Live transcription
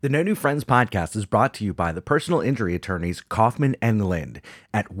The No New Friends podcast is brought to you by the personal injury attorneys Kaufman and Lind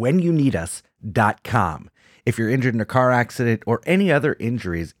at whenyouneedus.com. If you're injured in a car accident or any other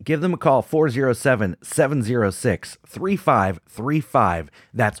injuries, give them a call, 407-706-3535.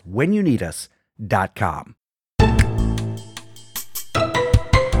 That's whenyouneedus.com.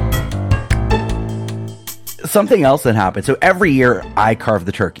 Something else that happened. So every year I carve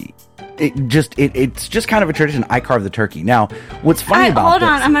the turkey. It's just kind of a tradition. I carve the turkey. Now, what's funny about hold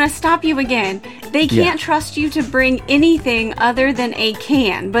on, I'm going to stop you again. They can't trust you to bring anything other than a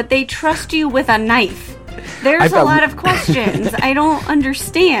can, but they trust you with a knife. There's a lot of questions. I don't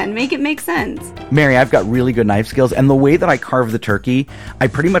understand. Make it make sense. Mary, I've got really good knife skills, and the way that I carve the turkey, I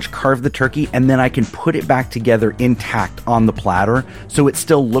pretty much carve the turkey, and then I can put it back together intact on the platter, so it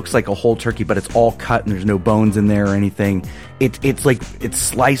still looks like a whole turkey, but it's all cut, and there's no bones in there or anything. It's like, it's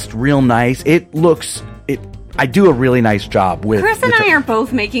sliced real nice. I do a really nice job with... Chris and I are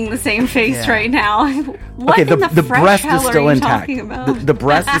both making the same face right now. What okay, in the breast is still intact. The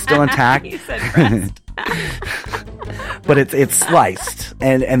breast is still intact. You said breast. But it's sliced,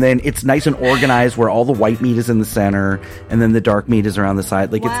 and then it's nice and organized where all the white meat is in the center, and then the dark meat is around the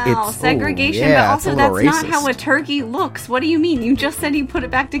side. Like it's segregation, but also that's racist. Not how a turkey looks. What do you mean? You just said you put it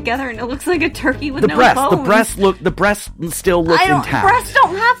back together, and it looks like a turkey with no bones. The breast still looks intact. Breasts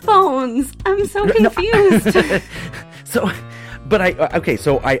don't have bones. I'm so confused. But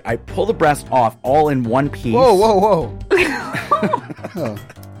I pull the breast off all in one piece. Whoa. Oh.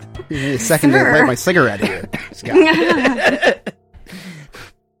 A second to light my cigarette here.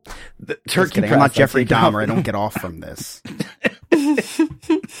 The turkey breast, I'm not Jeffrey Dahmer. I don't get off from this.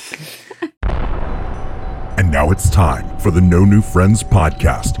 And now it's time for the No New Friends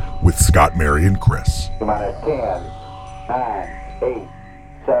podcast with Scott, Mary, and Chris. Come on at 10, 9, 8,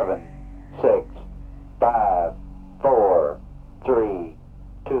 7, 6, 5, 4, 3,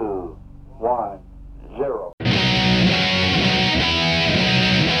 2, 1, 0.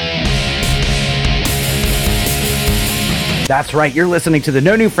 That's right. You're listening to the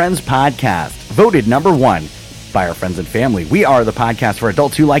No New Friends podcast, voted number 1 by our friends and family. We are the podcast for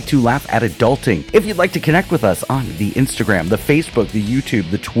adults who like to laugh at adulting. If you'd like to connect with us on the Instagram, the Facebook, the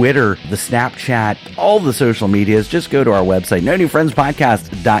YouTube, the Twitter, the Snapchat, all the social medias, just go to our website,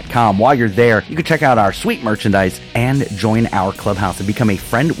 nonewfriendspodcast.com. While you're there, you can check out our sweet merchandise and join our clubhouse and become a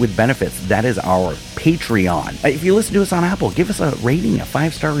friend with benefits. That is our Patreon. If you listen to us on Apple, give us a rating, a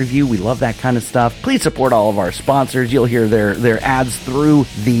 5-star review. We love that kind of stuff. Please support all of our sponsors. You'll hear their ads through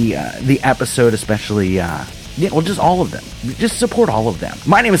the episode, especially just all of them. Just support all of them.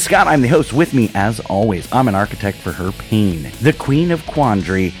 My name is Scott. I'm the host. With me, as always, I'm an architect for her pain, the queen of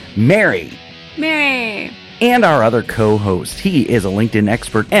quandary, Mary. And our other co-host. He is a LinkedIn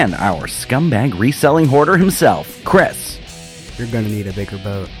expert and our scumbag reselling hoarder himself, Chris. You're gonna need a bigger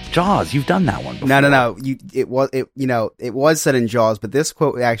boat. Jaws, you've done that one before. No. It was said in Jaws, but this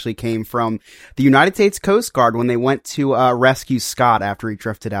quote actually came from the United States Coast Guard when they went to rescue Scott after he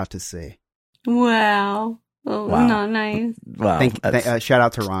drifted out to sea. Wow. Oh, wow. Not nice. Wow. Shout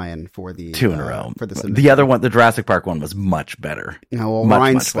out to Ryan for the 2 in a row. For the other one, the Jurassic Park one, was much better. No, well,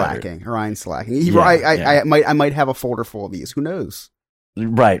 Ryan's slacking. Ryan's slacking. I might have a folder full of these. Who knows?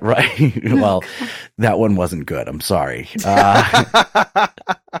 Right. Well, that one wasn't good. I'm sorry.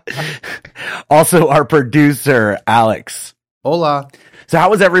 Also, our producer, Alex. Hola. So how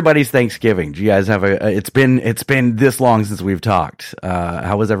was everybody's Thanksgiving? Do you guys have it's been this long since we've talked.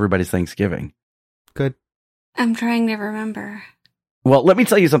 How was everybody's Thanksgiving? Good. I'm trying to remember. Well, let me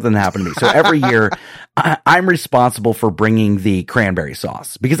tell you something that happened to me. So every year, I'm responsible for bringing the cranberry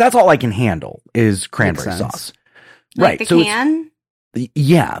sauce because that's all I can handle is cranberry sauce. Like right. The can?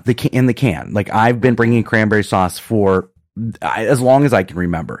 In the can. Like I've been bringing cranberry sauce for as long as I can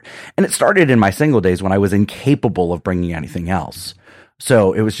remember. And it started in my single days when I was incapable of bringing anything else.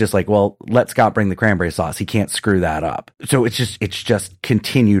 So it was just like, well, let Scott bring the cranberry sauce. He can't screw that up. So it's just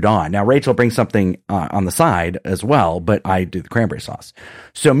continued on. Now, Rachel brings something on the side as well, but I do the cranberry sauce.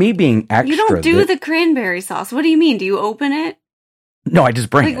 So me being extra. You don't do the cranberry sauce. What do you mean? Do you open it? No, I just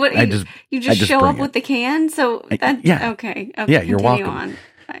bring it. You just show up with the can? So okay. Yeah, you're welcome. On.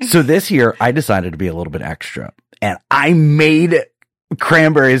 So this year I decided to be a little bit extra and I made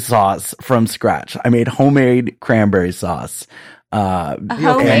cranberry sauce from scratch. I made homemade cranberry sauce.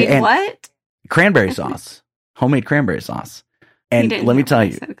 Homemade what? Cranberry sauce. Homemade cranberry sauce. And let me tell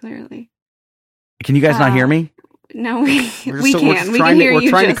you. Clearly. Can you guys not hear me? No, we can. We can hear you. We're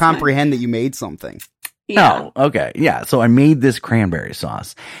trying to comprehend that you made something. Yeah. Oh, okay. Yeah. So I made this cranberry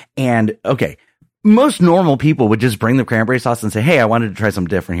sauce. And okay, most normal people would just bring the cranberry sauce and say, hey, I wanted to try something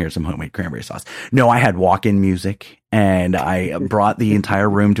different here, some homemade cranberry sauce. No, I had walk-in music and I brought the entire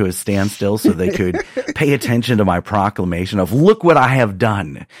room to a standstill so they could pay attention to my proclamation of, look what I have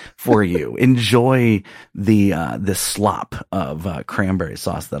done for you. Enjoy the slop of cranberry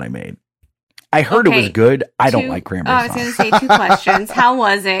sauce that I made. I heard it was good. I don't like cranberry sauce. I was going to say 2 questions. How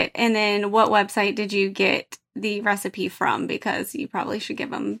was it? And then what website did you get the recipe from? Because you probably should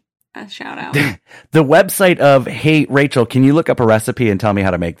give them a shout out. The website of, hey, Rachel, can you look up a recipe and tell me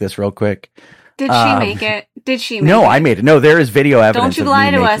how to make this real quick? Did she make it? Did she make it? No, I made it. No, there is video evidence. Don't you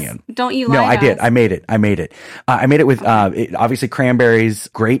lie to us. Don't you lie to us. No, I did. I made it. I made it with, obviously cranberries,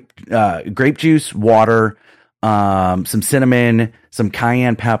 grape juice, water, some cinnamon, some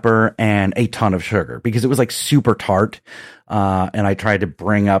cayenne pepper, and a ton of sugar because it was like super tart. And I tried to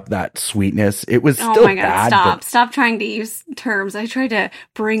bring up that sweetness. It was still bad. Stop trying to use terms. I tried to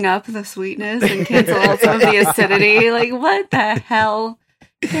bring up the sweetness and cancel out some of the acidity. Like, what the hell?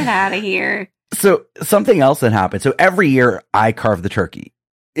 Get out of here. So something else that happened. So every year I carve the turkey.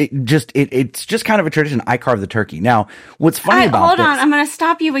 It's just kind of a tradition. I carve the turkey. Now, what's funny about hold on, I'm going to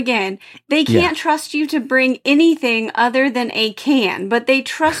stop you again. They can't trust you to bring anything other than a can, but they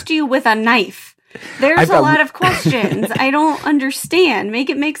trust you with a knife. There's a lot of questions. I don't understand. Make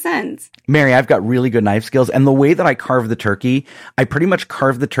it make sense. Mary, I've got really good knife skills. And the way that I carve the turkey, I pretty much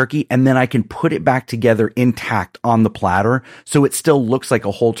carve the turkey and then I can put it back together intact on the platter. So it still looks like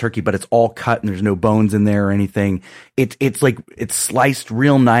a whole turkey, but it's all cut and there's no bones in there or anything. It's like, it's sliced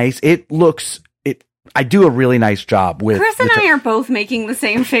real nice. I do a really nice job with. Chris and I are both making the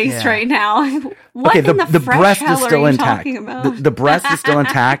same face right now. What okay, in the breast hell is still are you intact. talking about? The breast is still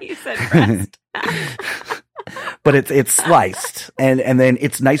intact. You said breast. But it's sliced and then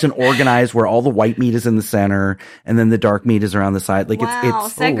it's nice and organized where all the white meat is in the center and then the dark meat is around the side. Like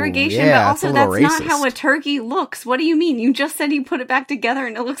it's segregation, but also that's not how a turkey looks. What do you mean? You just said you put it back together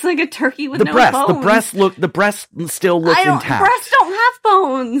and it looks like a turkey with no bones. The breast still looks intact. Breasts don't have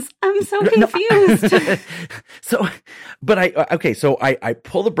bones. I'm so confused. So I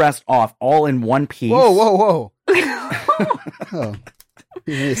pull the breast off all in one piece. Whoa. Oh.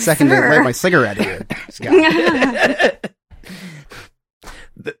 A second to light my cigarette here.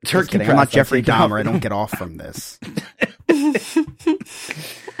 The turkey breast, I'm not Jeffrey Dahmer. I don't get off from this.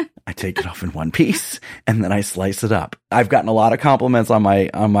 I take it off in one piece and then I slice it up. I've gotten a lot of compliments on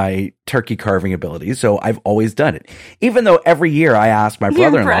my turkey carving abilities, so I've always done it. Even though every year I ask my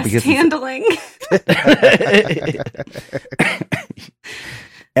brother-in-law because handling.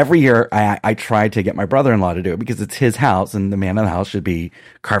 Every year, I try to get my brother-in-law to do it because it's his house and the man of the house should be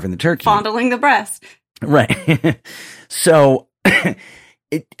carving the turkey. Fondling the breast. Right. So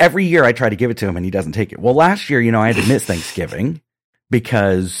every year I try to give it to him and he doesn't take it. Well, last year, I had to miss Thanksgiving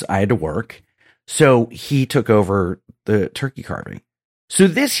because I had to work. So he took over the turkey carving. So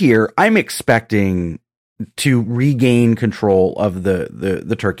this year, I'm expecting to regain control of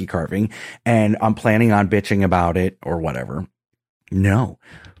the turkey carving and I'm planning on bitching about it or whatever. No,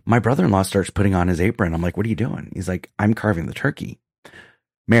 my brother-in-law starts putting on his apron. I'm like, what are you doing? He's like, I'm carving the turkey.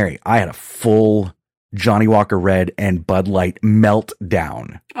 Mary, I had a full Johnny Walker Red and Bud Light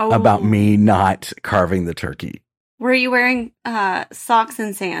meltdown about me not carving the turkey. Were you wearing socks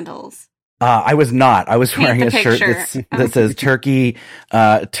and sandals? I was not. I was wearing a shirt that says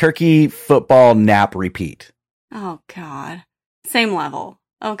turkey football nap repeat. Oh God. Same level.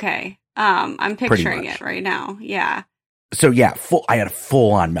 Okay. I'm picturing it right now. Yeah. So yeah, I had a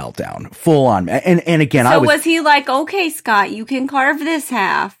full on meltdown, and again, so was he like, okay, Scott, you can carve this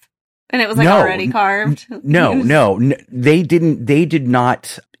half, and it was like already carved? No, they did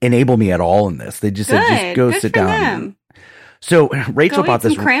not enable me at all in this. They just said, just go sit down. Them. So Rachel bought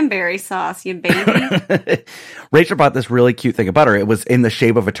this cranberry sauce, you baby. Rachel bought this really cute thing of butter. It was in the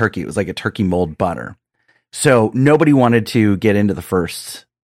shape of a turkey. It was like a turkey mold butter. So nobody wanted to get into the first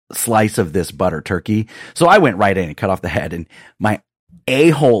slice of this butter turkey. So I went right in and cut off the head. And my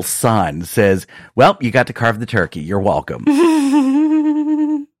a-hole son says, well, you got to carve the turkey. You're welcome.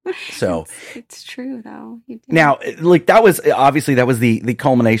 So it's true though. Now, like that was the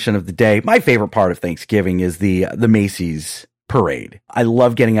culmination of the day. My favorite part of Thanksgiving is the Macy's parade. I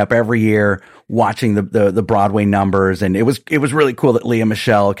love getting up every year, watching the Broadway numbers. And it was really cool that Leah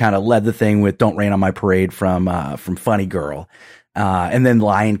Michele kind of led the thing with Don't Rain on My Parade from Funny Girl. And then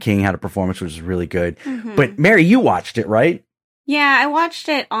Lion King had a performance, which was really good. Mm-hmm. But Mary, you watched it, right? Yeah, I watched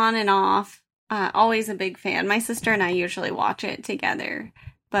it on and off. Always a big fan. My sister and I usually watch it together,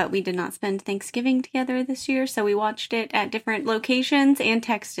 but we did not spend Thanksgiving together this year. So we watched it at different locations and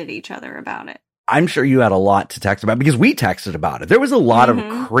texted each other about it. I'm sure you had a lot to text about because we texted about it. There was a lot of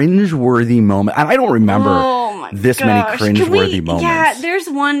cringeworthy moments. And I don't remember many cringeworthy moments. Yeah, there's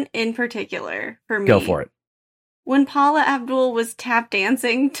one in particular for me. Go for it. When Paula Abdul was tap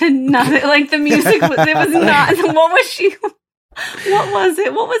dancing to nothing, like the music was, it was not, what was she, what was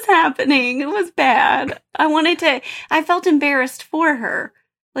it? What was happening? It was bad. I felt embarrassed for her.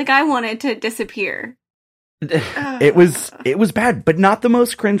 Like I wanted to disappear. It was bad, but not the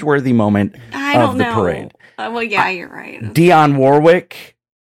most cringeworthy moment of the parade. Well, yeah, you're right. Dionne Warwick,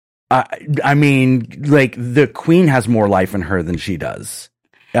 I mean, like the Queen has more life in her than she does.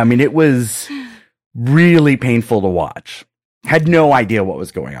 I mean, it was really painful to watch. Had no idea what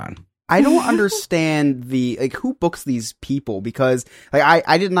was going on. I don't understand who books these people because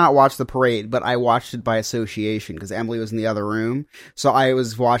I did not watch the parade, but I watched it by association because Emily was in the other room. So I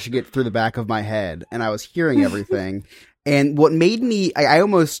was watching it through the back of my head and I was hearing everything. And what made me, I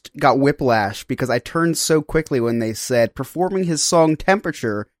almost got whiplash because I turned so quickly when they said performing his song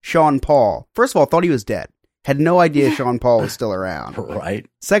Temperature, Sean Paul. First of all, I thought he was dead. Had no idea Sean Paul was still around. Right.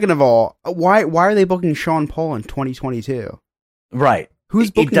 Second of all, why are they booking Sean Paul in 2022? Right. Who's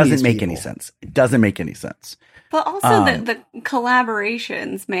booking It doesn't these make people? any sense. It doesn't make any sense. But also the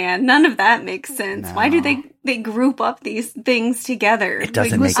collaborations, man, none of that makes sense. No. Why do they group up these things together? It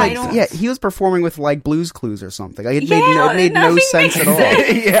doesn't Like, make I any don't- sense. Yeah, he was performing with like Blue's Clues or something. Like, it Yeah, made no nothing sense makes at all.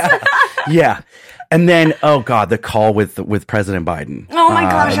 sense. Yeah. And then, oh God, the call with President Biden. Oh my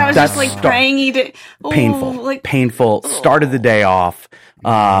gosh, I was that's just like praying he did. Painful. Painful. Started the day off.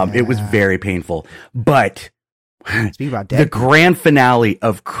 It was very painful. But Speaking about the dead, grand finale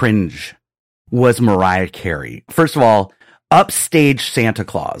of cringe was Mariah Carey. First of all, upstage Santa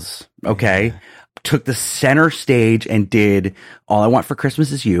Claus, okay, took the center stage and did All I Want for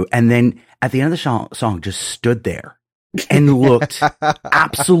Christmas Is You. And then at the end of the song just stood there and looked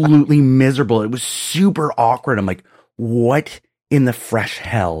absolutely miserable. It was super awkward. I'm like, what in the fresh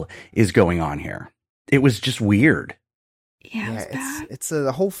hell is going on here? It was just weird. Yeah, it was bad. it's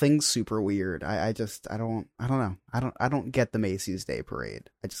the whole thing's super weird. I don't know. I don't get the Macy's Day Parade.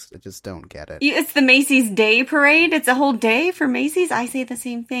 I just don't get it. It's the Macy's Day Parade. It's a whole day for Macy's. I say the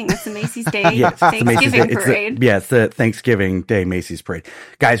same thing. It's the Macy's Day Yeah, it's the Macy's Thanksgiving Day. Parade. It's the Thanksgiving Day Macy's Parade.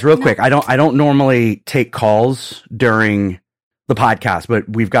 Guys, real quick, I don't normally take calls during the podcast, but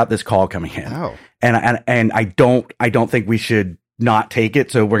we've got this call coming in. Oh. And I don't think we should not take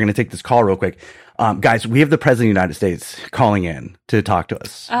it, so we're going to take this call real quick. Guys, we have the President of the United States calling in to talk to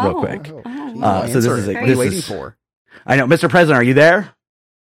us real quick. Oh, So this is what are you waiting for? I know, Mr. President, are you there?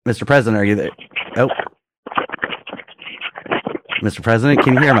 Mr. President, are you there? Oh, Mr. President,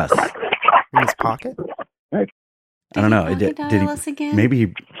 can you hear us? In his pocket? I don't know. Did dial he? us again? Maybe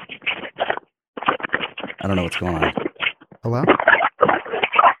he. I don't know what's going on. Hello?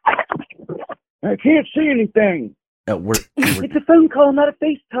 I can't see anything. We're It's a phone call, not a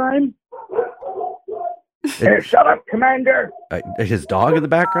FaceTime. Hey, shut up, Commander. His dog in the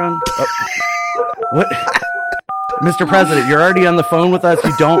background. Oh. What, Mr. President? You're already on the phone with us.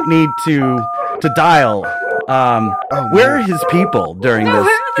 You don't need to dial. Where are his people during this?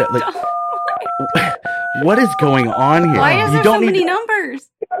 What is going on here? Why is you there don't so need many numbers?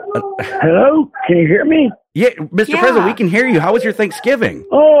 Hello? Can you hear me? Yeah, Mr. Yeah. President, we can hear you. How was your Thanksgiving?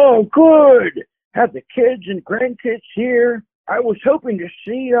 Oh, good. Have the kids and grandkids here. I was hoping to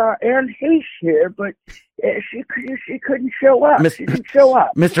see Ann Hayes here, but she couldn't show up. She didn't show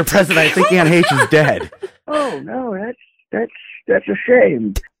up. Mr. President, I think Ann Hayes is dead. Oh no, that's a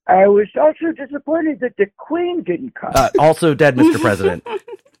shame. I was also disappointed that the Queen didn't come. Also dead, Mr. President.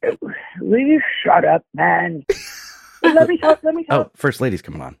 Will you shut up, man? Let me talk. Oh, First Lady's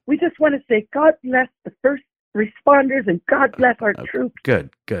coming on. We just want to say God bless the first responders and God bless our troops. Good.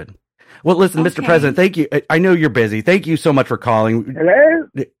 Well, listen, Mr. President, thank you. I know you're busy. Thank you so much for calling. Hello?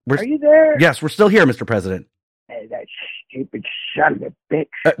 Are you there? Yes, we're still here, Mr. President. Hey, that stupid son of a bitch.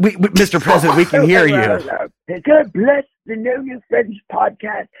 Mr. President, we can hear you. God bless the Know New Friends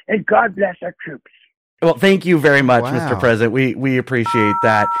podcast and God bless our troops. Well, thank you very much, Wow. Mr. President. We appreciate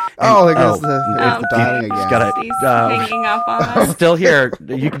that. There goes the dialing He's again. got He's it. hanging up on us. Still here.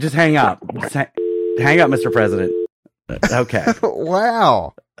 You can just hang up. Just hang up, Mr. President. Okay.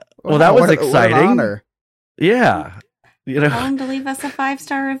 Wow. Well, that was What an exciting. honor. Yeah. Tell him to leave us a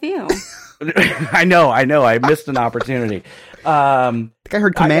 5-star review. I know. I missed an opportunity. I think I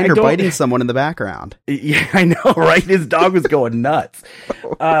heard Commander don't- biting someone in the background. Yeah, I know, right? His dog was going nuts.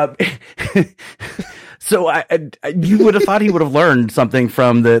 So you would have thought he would have learned something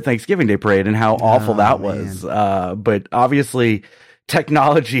from the Thanksgiving Day Parade and how awful that was. But obviously,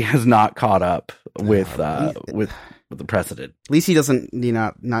 technology has not caught up with with the president. At least he doesn't,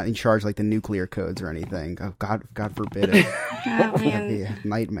 not in charge like the nuclear codes or anything. Oh, God forbid it. Oh, That'd man. be a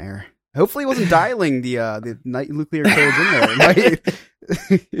nightmare. Hopefully he wasn't dialing the nuclear codes in there.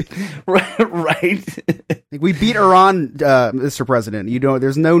 Right. Like, we beat Iran, Mr. President.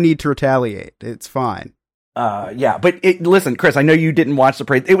 There's no need to retaliate. It's fine. Yeah, but listen, Chris, I know you didn't watch the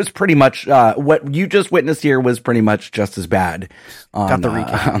parade. It was pretty much, what you just witnessed here was pretty much just as bad Got the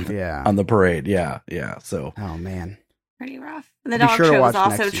recap, on the parade. Yeah. So. Oh, man. Pretty rough. The Be dog sure to show was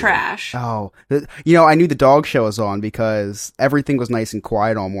watch also next year. trash. Oh, I knew the dog show was on because everything was nice and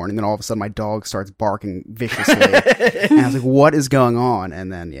quiet all morning. Then all of a sudden my dog starts barking viciously. And I was like, what is going on?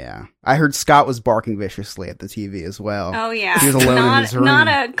 And then, yeah, I heard Scott was barking viciously at the TV as well. Oh, yeah. He was alone in his room. Not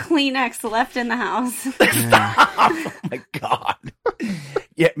a Kleenex left in the house. Oh my God.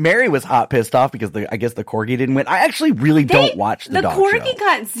 Yeah, Mary was hot pissed off because I guess the corgi didn't win. I actually really don't watch the dog show. The corgi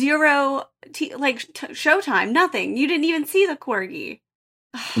got zero showtime. Nothing. You didn't even see the corgi.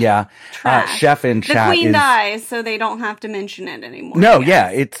 Yeah. Trash. Chef in chat. The queen dies, so they don't have to mention it anymore. No,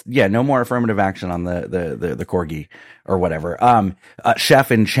 no more affirmative action on the corgi or whatever.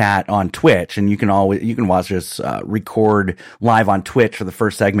 Chef in chat on Twitch, and you can watch us record live on Twitch for the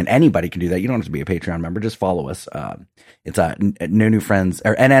first segment. Anybody can do that. You don't have to be a Patreon member. Just follow us. It's a No New Friends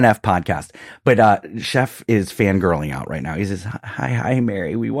or NNF podcast. But Chef is fangirling out right now. He says, "Hi,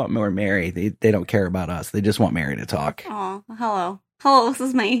 Mary. We want more Mary. They don't care about us. They just want Mary to talk." Oh, hello, this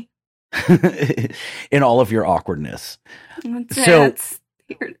is me. In all of your awkwardness. Here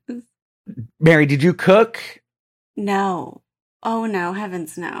it is. Mary, did you cook? No. Oh no,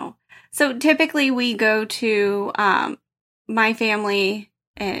 heavens no. So typically we go to my family's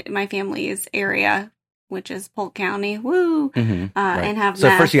area, which is Polk County. Woo! Mm-hmm, right. And have so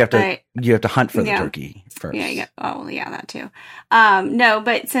meth, first you have to hunt for the turkey first. Yeah. Oh yeah, that too. No,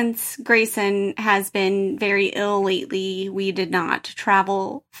 but since Grayson has been very ill lately, we did not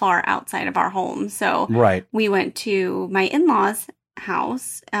travel far outside of our home. So right. We went to my in-laws'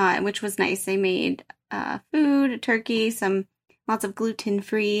 house, which was nice. They made food, a turkey, lots of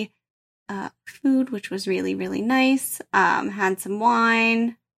gluten-free food, which was really, really nice. Had some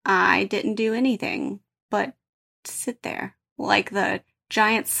wine. I didn't do anything but sit there like the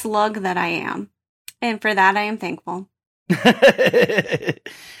giant slug that I am. And for that, I am thankful. Did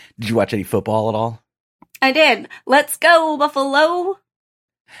you watch any football at all? I did. Let's go, Buffalo.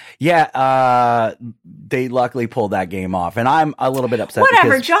 Yeah, they luckily pulled that game off. And I'm a little bit upset.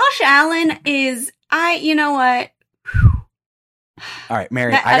 Whatever. Josh Allen is, you know what? All right,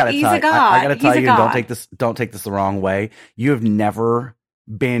 Mary, I gotta tell you, don't take this the wrong way. You have never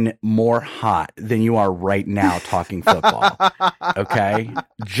been more hot than you are right now talking football. Okay?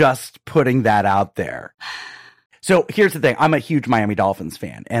 Just putting that out there. So here's the thing. I'm a huge Miami Dolphins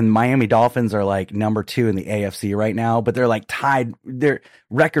fan, and Miami Dolphins are like number 2 in the AFC right now, but they're like tied. They're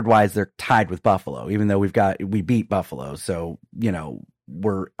record-wise, they're tied with Buffalo, even though we beat Buffalo. So,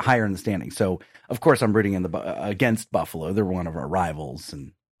 we're higher in the standings. So of course I'm rooting against Buffalo. They're one of our rivals.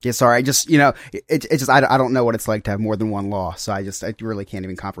 And yeah, sorry. I just, it's just, I don't know what it's like to have more than one loss. So I really can't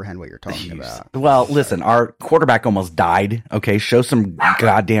even comprehend what you're talking about. Well, listen, our quarterback almost died. Okay. Show some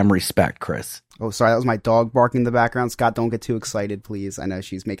goddamn respect, Chris. Oh, sorry. That was my dog barking in the background. Scott, don't get too excited, please. I know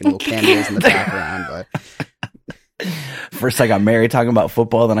she's making little cameos in the background, but first I got Mary talking about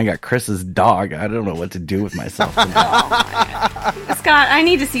football, then I got Chris's dog. I don't know what to do with myself. Scott, I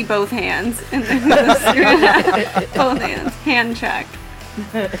need to see both hands. Both hands. Hand check.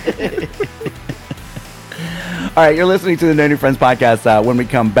 All right, you're listening to the No New Friends podcast. When we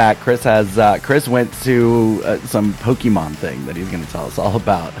come back, Chris went to some Pokemon thing that he's going to tell us all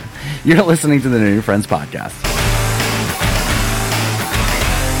about. You're listening to the No New Friends podcast.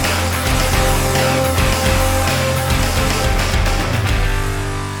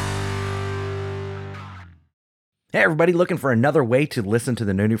 Hey, everybody, looking for another way to listen to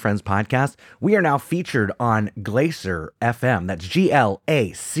the No New Friends podcast? We are now featured on Glacier FM. That's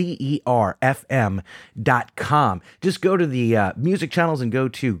GLACER FM.com. Just go to the music channels and go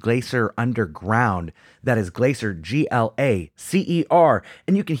to Glacier Underground. That is Glacier, GLACER.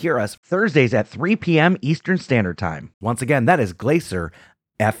 And you can hear us Thursdays at 3 p.m. Eastern Standard Time. Once again, that is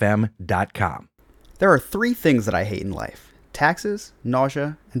GlacierFM.com. There are 3 things that I hate in life: taxes,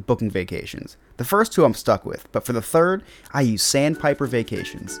 nausea, and booking vacations. The first 2 I'm stuck with, but for the third, I use Sandpiper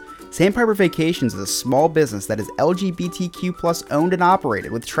Vacations. Sandpiper Vacations is a small business that is LGBTQ+ owned and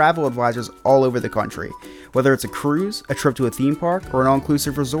operated with travel advisors all over the country. Whether it's a cruise, a trip to a theme park, or an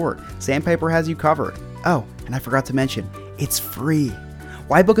all-inclusive resort, Sandpiper has you covered. Oh, and I forgot to mention, it's free.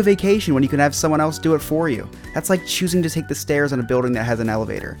 Why book a vacation when you can have someone else do it for you? That's like choosing to take the stairs in a building that has an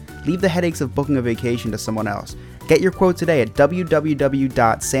elevator. Leave the headaches of booking a vacation to someone else. Get your quote today at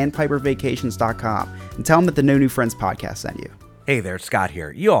www.sandpipervacations.com and tell them that the No New Friends podcast sent you. Hey there, Scott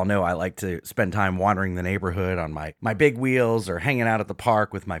here. You all know I like to spend time wandering the neighborhood on my big wheels or hanging out at the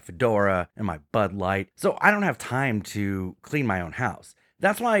park with my fedora and my Bud Light. So I don't have time to clean my own house.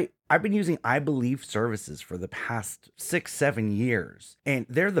 That's why I've been using I Believe services for the past 6-7 years, and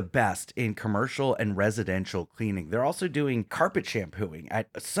they're the best in commercial and residential cleaning. They're also doing carpet shampooing at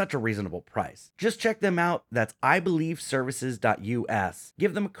such a reasonable price. Just check them out. That's ibelieveservices.us.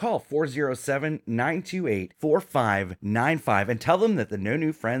 Give them a call, 407-928-4595, and tell them that the No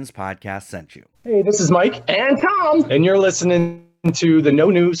New Friends podcast sent you. Hey, this is Mike and Tom, and you're listening to the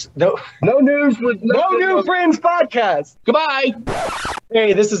No New Friends podcast. Goodbye.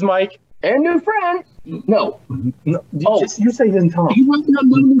 Hey, this is Mike and new friend. No. You say and Tom. You want no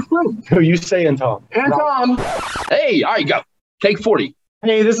new friend. No, you say and Tom. And Tom. Hey, all right, go. Take 40.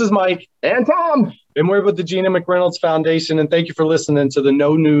 Hey, this is Mike and Tom. And we're with the Gina McReynolds Foundation, and thank you for listening to the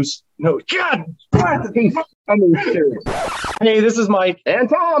God. I mean, serious. Hey, this is Mike and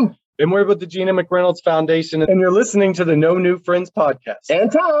Tom. And we're with the Gina McReynolds Foundation, and you're listening to the No New Friends podcast.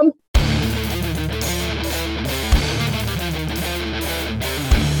 And Tom.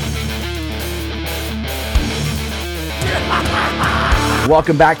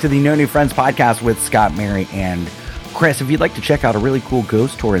 Welcome back to the No New Friends podcast with Scott, Mary, and Chris. If you'd like to check out a really cool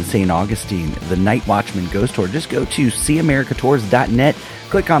ghost tour in St. Augustine, the Night Watchman Ghost Tour, just go to seamericatours.net,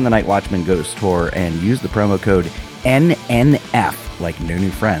 click on the Night Watchman Ghost Tour, and use the promo code NNF, like No New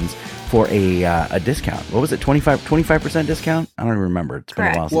Friends, for a discount. What was it, 25% discount? I don't even remember. It's been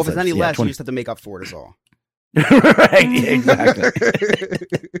a while since. Well, if it's any less, you just have to make up for it is all. Right, exactly.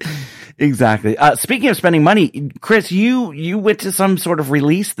 Exactly. Speaking of spending money, Chris, you went to some sort of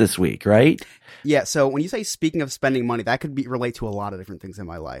release this week, right? Yeah, so when you say speaking of spending money, that could relate to a lot of different things in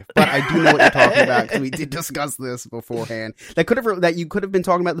my life. But I do know what you're talking about because we did discuss this beforehand. That you could have been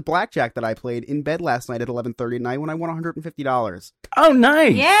talking about the blackjack that I played in bed last night at 11:30 at night when I won $150. Oh,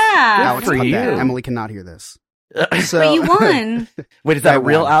 nice. Yeah. Alex, for you. Emily cannot hear this. So, but you won. Wait, is that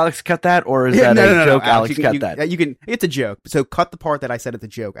real Alex cut that, or is that a joke Alex cut that? It's a joke. So cut the part that I said it's a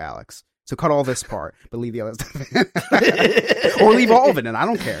joke, Alex. So cut all this part, but leave the other stuff in. Or leave all of it in. I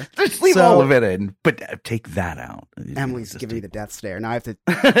don't care. Just leave all of it in, but take that out. Emily's giving me the death stare. Now I have to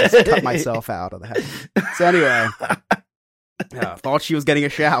just cut myself out of the head. So anyway, thought she was getting a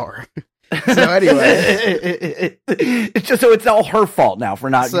shower. So anyway. It's just so it's all her fault now for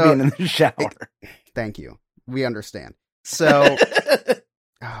not being in the shower. Thank you. We understand. So,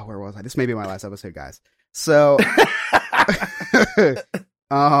 where was I? This may be my last episode, guys. So,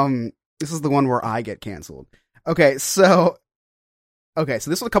 this is the one where I get canceled. Okay, so this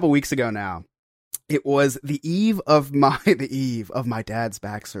was a couple weeks ago now. It was the eve of my dad's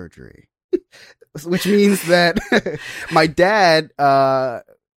back surgery, which means that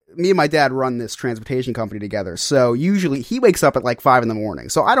me and my dad run this transportation company together. So usually he wakes up at like 5 a.m.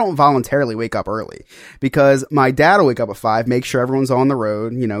 So I don't voluntarily wake up early because my dad will wake up at 5, make sure everyone's on the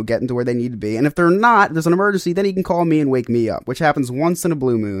road, getting to where they need to be. And if they're not, there's an emergency, then he can call me and wake me up, which happens once in a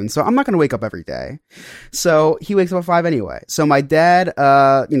blue moon. So I'm not going to wake up every day. So he wakes up at 5 anyway. So my dad, is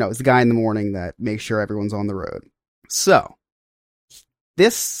the guy in the morning that makes sure everyone's on the road. So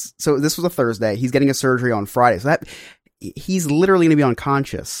this was a Thursday. He's getting a surgery on Friday. So he's literally going to be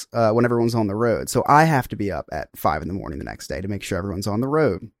unconscious when everyone's on the road. So I have to be up at 5 a.m. the next day to make sure everyone's on the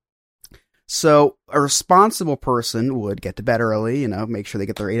road. So a responsible person would get to bed early, make sure they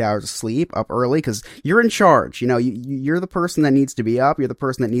get their 8 hours of sleep, up early, because you're in charge. You're the person that needs to be up. You're the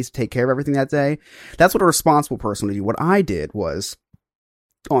person that needs to take care of everything that day. That's what a responsible person would do. What I did was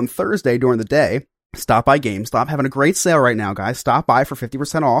on Thursday during the day, stop by GameStop, having a great sale right now, guys. Stop by for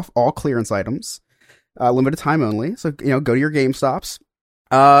 50% off all clearance items. Limited time only. So, go to your GameStops.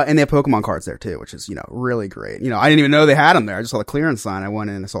 And they have Pokemon cards there too, which is, really great. I didn't even know they had them there. I just saw the clearance sign. I went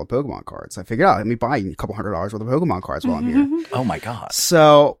in and I saw the Pokemon cards. I figured, let me buy a couple $100 worth of Pokemon cards while I'm here. Oh my God.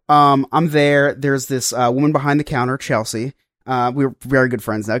 So, I'm there. There's this, woman behind the counter, Chelsea. We're very good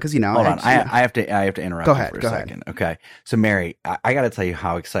friends now because, Hold on. I have to interrupt you for a second. Okay. So, Mary, I got to tell you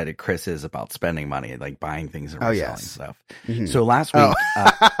how excited Chris is about spending money, like buying things and reselling stuff. Mm-hmm. So last week,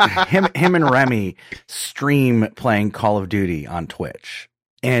 him and Remy stream playing Call of Duty on Twitch.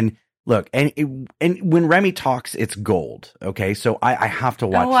 And look, and when Remy talks, it's gold. Okay, so I have to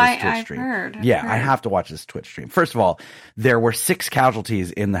watch this Twitch stream. I have to watch this Twitch stream. First of all, there were 6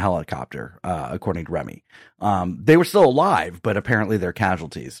 casualties in the helicopter, according to Remy. They were still alive, but apparently they're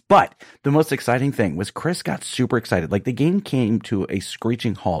casualties. But the most exciting thing was Chris got super excited. Like the game came to a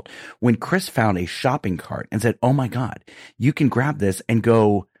screeching halt when Chris found a shopping cart and said, "Oh my God, you can grab this and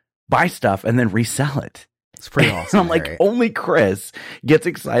go buy stuff and then resell it." It's pretty awesome. I'm like, only Chris gets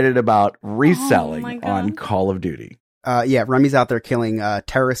excited about reselling on Call of Duty. Yeah, Remy's out there killing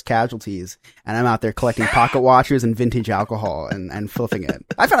terrorist casualties, and I'm out there collecting pocket watches and vintage alcohol and flipping it.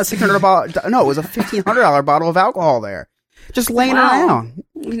 I found a it was a $1,500 bottle of alcohol there, just laying around.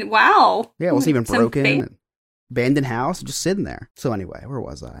 Wow. Yeah, it wasn't even broken. Abandoned house, just sitting there. So anyway, where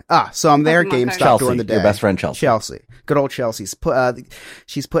was I? So I'm there at GameStop during the day. Your best friend Chelsea. Chelsea. Good old Chelsea's.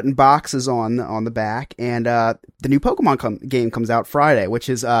 She's putting boxes on the back, and the new Pokemon game comes out Friday, which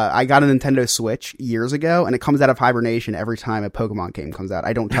is, I got a Nintendo Switch years ago, and it comes out of hibernation every time a Pokemon game comes out.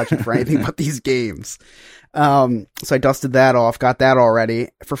 I don't touch it for anything but these games. So I dusted that off, got that all ready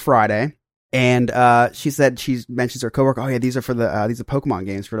for Friday, and she mentions her coworker, oh yeah, these are Pokemon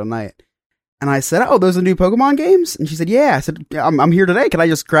games for tonight. And I said, oh, those are new Pokemon games? And she said, yeah. I said, I'm here today. Can I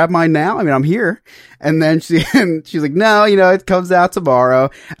just grab mine now? I mean, I'm here. And then she's like, no, it comes out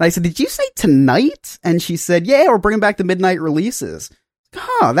tomorrow. And I said, did you say tonight? And she said, yeah, we're bringing back the midnight releases.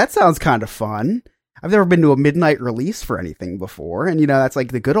 Huh, that sounds kind of fun. I've never been to a midnight release for anything before. And, that's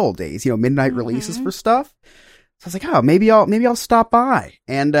like the good old days, midnight releases for stuff. So I was like, oh, maybe I'll stop by.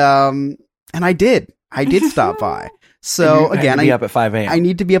 And I did. I did stop by. So again, I need to be up at 5 a.m. I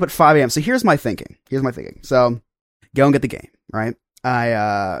need to be up at 5 a.m. So here's my thinking. So go and get the game, right?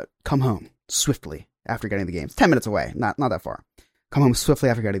 I come home swiftly after getting the game. It's 10 minutes away, not that far. Come home swiftly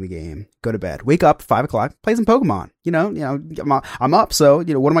after getting the game. Go to bed. Wake up 5 o'clock. Play some Pokemon. I'm up. So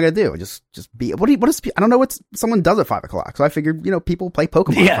what am I gonna do? Just be. What is? I don't know what someone does at 5 o'clock. So I figured people play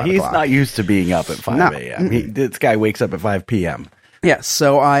Pokemon. Yeah, at 5 he's o'clock. not used to being up at 5 a.m. This guy wakes up at 5 p.m. Yeah,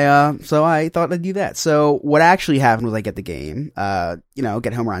 so I thought I'd do that. So what actually happened was I get the game,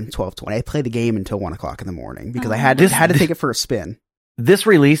 get home around 12:20. I play the game until 1 o'clock in the morning because I had to take it for a spin. This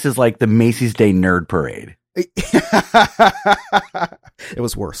release is like the Macy's Day Nerd Parade. It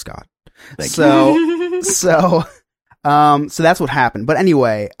was worse, Scott. So that's what happened. But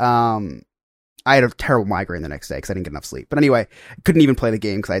anyway, I had a terrible migraine the next day because I didn't get enough sleep. But anyway, I couldn't even play the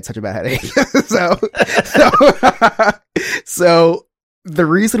game because I had such a bad headache. So the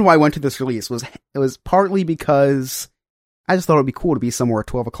reason why I went to this release was partly because I just thought it would be cool to be somewhere at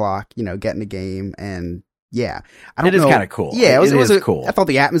 12 o'clock, getting a game. And yeah, it is kind of cool. Yeah, it was cool. I thought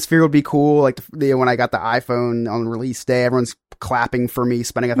the atmosphere would be cool. Like when I got the iPhone on release day, everyone's clapping for me,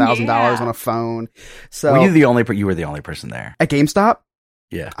 spending $1,000 on a phone. So were you were the only person there at GameStop?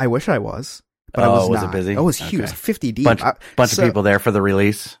 Yeah, I wish I was. But I was not. It busy? It was huge. Okay. 50 deep. Bunch of people there for the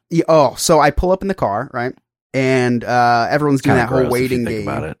release. Yeah, so I pull up in the car, right? And everyone's doing that whole waiting game.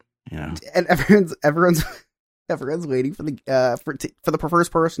 About it. And everyone's waiting for the first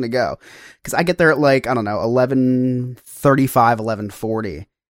person to go. Because I get there at 11:35, 11:40. And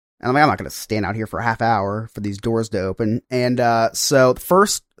I'm like, I'm not going to stand out here for a half hour for these doors to open. And so the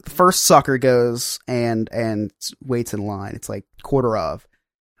first sucker goes and waits in line. It's like quarter of.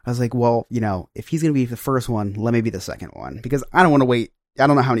 I was like, well, if he's going to be the first one, let me be the second one. Because I don't want to wait. I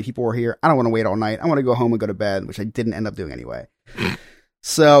don't know how many people were here. I don't want to wait all night. I want to go home and go to bed, which I didn't end up doing anyway.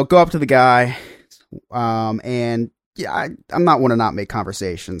 So go up to the guy, and yeah, I'm not one to not make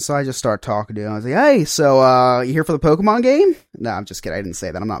conversation. So I just start talking to him. I was like, hey, so you here for the Pokemon game? No, I'm just kidding. I didn't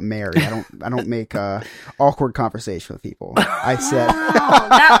say that. I'm not married. I don't make awkward conversation with people. I said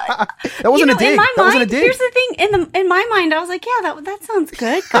that wasn't a dig. That wasn't a dig. Here's the thing. In my mind, I was like, yeah, that sounds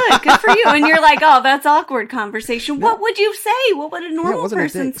good. Good for you. And you're like, oh, that's awkward conversation. No. What would you say? What would a normal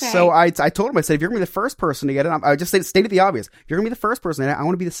person say? So I told him, I said, if you're gonna be the first person to get it, I just stated the obvious. If you're gonna be the first person to get it, I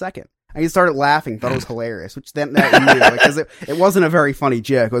want to be the second. And he started laughing, thought it was hilarious, which then that knew, because it wasn't a very funny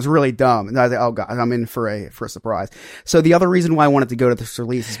joke. It was really dumb. And I was like, oh god, I'm in for a surprise. So the other reason why I wanted to go to this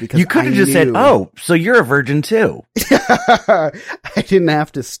release is because you could have just said, oh, so you're a virgin too. I didn't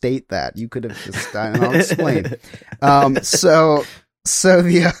have to state that. You could have just, and I'll explain. So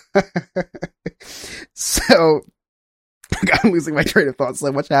I'm losing my train of thought.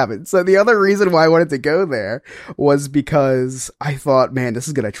 So much happened. So the other reason why I wanted to go there was because I thought, man, this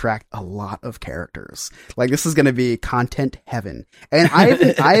is going to attract a lot of characters. Like, this is going to be content heaven. And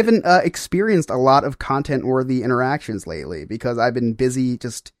I haven't experienced a lot of content worthy interactions lately because I've been busy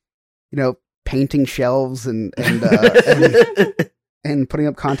just, painting shelves and putting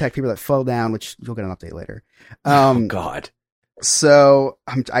up contact people that fell down, which you'll get an update later. Oh God. So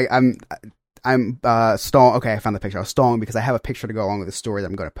I'm stalling. Okay, I found the picture. I was stalling because I have a picture to go along with the story that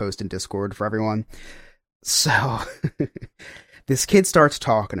I'm going to post in Discord for everyone. So this kid starts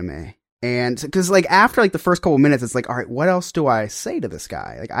talking to me, and because after the first couple of minutes, it's like, all right, what else do I say to this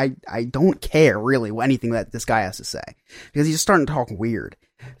guy? I don't care really anything that this guy has to say because he's just starting to talk weird.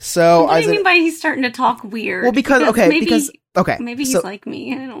 So what do you mean by he's starting to talk weird? Well, because Okay. Maybe he's like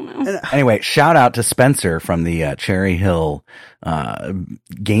me. I don't know. Anyway, shout out to Spencer from the Cherry Hill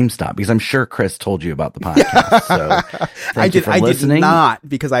GameStop, because I'm sure Chris told you about the podcast. So I did not,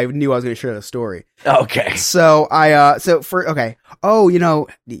 because I knew I was going to share the story. Okay. So oh,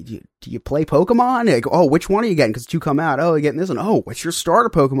 do you play Pokemon? Like, oh, which one are you getting? Because 2 come out. Oh, you're getting this one. Oh, what's your starter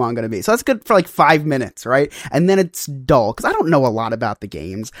Pokemon going to be? So that's good for like 5 minutes, right? And then it's dull, because I don't know a lot about the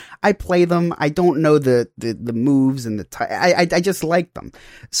games. I play them. I don't know the moves and I just like them.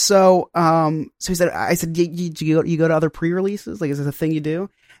 So he said, I said, you go to other pre-releases? Like, is this a thing you do? And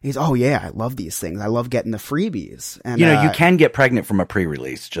he's, oh yeah, I love these things. I love getting the freebies. And you can get pregnant from a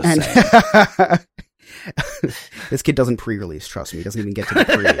pre-release, just saying. This kid doesn't pre-release, trust me. He doesn't even get to the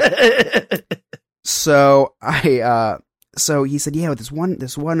pre. So so he said, yeah, this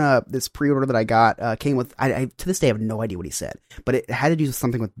pre-order that I got came with, I to this day I have no idea what he said, but it had to do with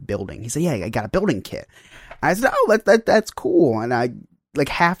something with building. He said, yeah, I got a building kit. I said, oh, that's cool. And I like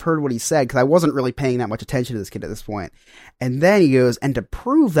half heard what he said, because I wasn't really paying that much attention to this kid at this point. And then he goes, and to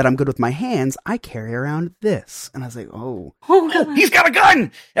prove that I'm good with my hands, I carry around this. And I was like, oh God. He's got a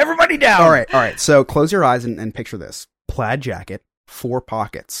gun! Everybody down! All right. So close your eyes and picture this. Plaid jacket, 4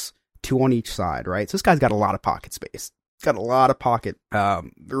 pockets, 2 on each side, right? So this guy's got a lot of pocket space. He's got a lot of pocket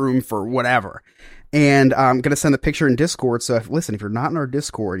room for whatever. And I'm going to send the picture in Discord. So if you're not in our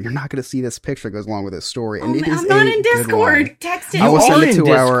Discord, you're not going to see this picture that goes along with this story. And I'm not in Discord. Text it. I will send it to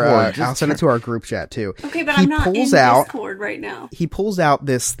I'll send it to our group chat too. Okay, but I'm not in Discord right now. He pulls out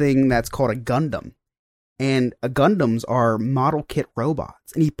this thing that's called a Gundam. And Gundams are model kit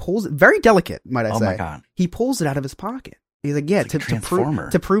robots. And he pulls it, very delicate, might I say. Oh my God. He pulls it out of his pocket. He's like, yeah,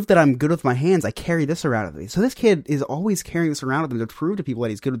 to prove that I'm good with my hands, I carry this around with me. So this kid is always carrying this around with him to prove to people that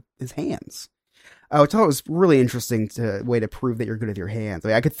he's good with his hands. I thought it was really interesting way to prove that you're good with your hands.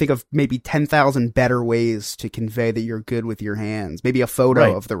 I could think of maybe 10,000 better ways to convey that you're good with your hands. Maybe a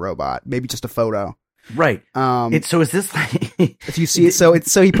photo of the robot. Maybe just a photo. Right. So is this like... If you see it, so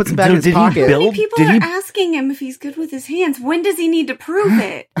he puts it back in his pocket. How many people are asking him if he's good with his hands? When does he need to prove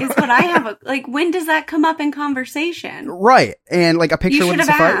it? Is what I have. When does that come up in conversation? Right. And like a picture wouldn't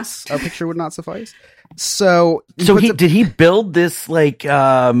suffice. Asked. A picture would not suffice. So did he build this Wish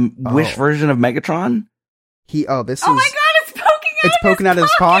version of Megatron? Oh my God! It's poking out of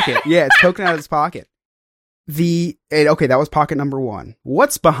his pocket. Yeah, it's poking out of his pocket. That was pocket number 1.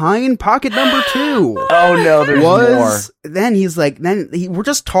 What's behind pocket number 2? Oh no, there's more. Then he's like, we're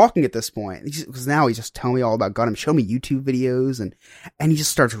just talking at this point, because now he's just telling me all about Gundam, showing me YouTube videos, and he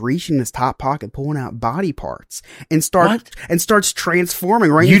just starts reaching in his top pocket, pulling out body parts, and starts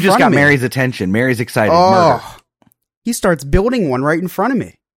transforming right in front of me. You just got Mary's attention. Mary's excited. Oh, he starts building one right in front of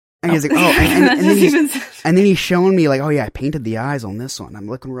me. And he's like, oh, and then he's showing me like, oh yeah, I painted the eyes on this one. I'm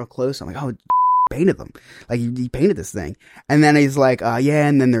looking real close. I'm like, oh, painted them. Like he painted this thing. And then he's like, yeah,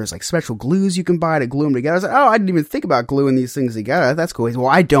 and then there's like special glues you can buy to glue them together. I was like, oh, I didn't even think about gluing these things together. That's cool. He's like,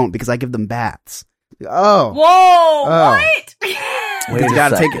 well, I don't, because I give them baths. Oh. Whoa, what? Wait, you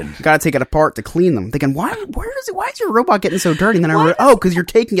gotta take it apart to clean them. I'm thinking, why is your robot getting so dirty? And then I realized, because you're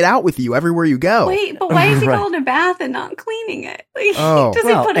taking it out with you everywhere you go. Wait, but why is he going to bath and not cleaning it? Does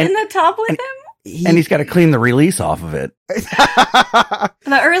he put it in the tub with him? And he's got to clean the release off of it.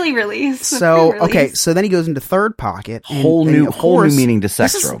 The early release. So, okay, so then he goes into third pocket. Whole new meaning to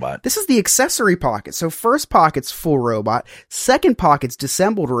sex robot. This is the accessory pocket. So first pocket's full robot. Second pocket's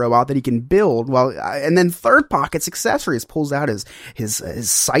disassembled robot that he can build. And then third pocket's accessories. Pulls out his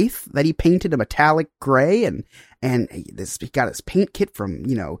scythe that he painted a metallic gray. And he got his paint kit from,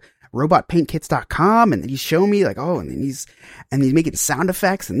 robotpaintkits.com, and he's showing me like, and he's making sound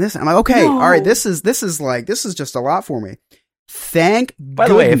effects and this. I'm like, okay, all right, this is just a lot for me. By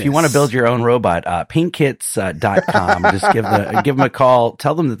the way, if you want to build your own robot, paintkits.com, just give them a call.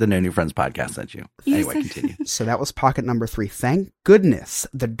 Tell them that the No New Friends podcast sent you. Anyway, continue. So that was pocket number 3. Thank goodness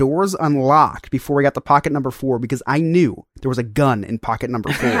the doors unlocked before we got to pocket number 4, because I knew there was a gun in pocket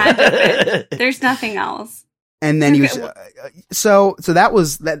number 4. There's nothing else. And then he was, so that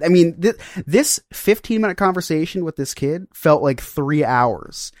was that. I mean, this 15-minute conversation with this kid felt like 3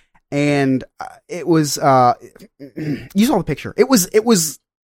 hours, and it was, you saw the picture. It was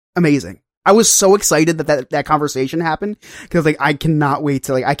amazing. I was so excited that conversation happened, because like I cannot wait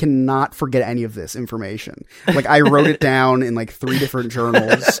to I cannot forget any of this information. Like I wrote it down in like 3 different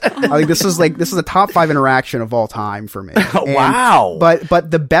journals. This is a top 5 interaction of all time for me. Wow.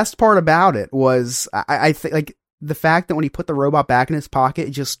 But the best part about it was I think like the fact that when he put the robot back in his pocket,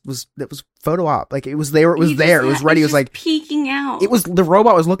 it was photo op. Like it was there. It was there. It was ready. It was like peeking out. The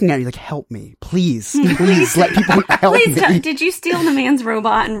robot was looking at me like, help me, please let people help me. Did you steal the man's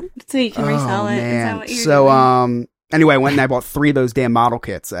robot so you can resell it? Man. Is that what you're doing? Anyway, I went and I bought 3 of those damn model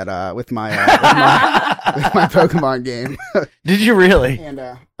kits at with my with my Pokemon game. Did you really?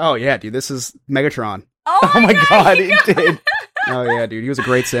 And oh yeah, dude, this is Megatron. Oh my god, he did. Oh yeah, dude, he was a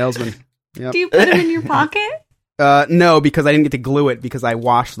great salesman. Yep. Do you put him in your pocket? No, because I didn't get to glue it because I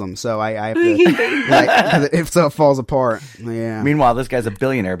washed them, so I have to, if so it falls apart. Yeah. Meanwhile, this guy's a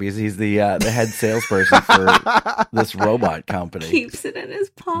billionaire because he's the head salesperson for this robot company. Keeps it in his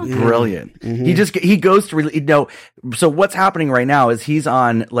pocket. Brilliant. Mm-hmm. He goes to really so what's happening right now is he's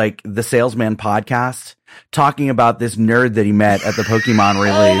on like the Salesman podcast talking about this nerd that he met at the Pokemon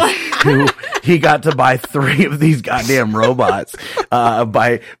release who he got to buy 3 of these goddamn robots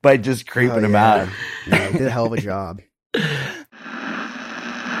by just creeping him out. Yeah, he did a hell of a job. You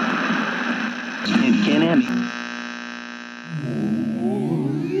can't hear me.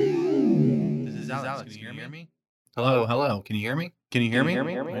 This is Alex. Can you hear me? Hello. Can you hear me? Can you hear me?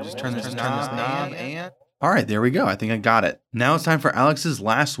 I just turn this knob and... All right, there we go. I think I got it. Now it's time for Alex's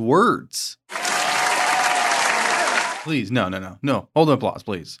last words. Please, no. Hold the applause,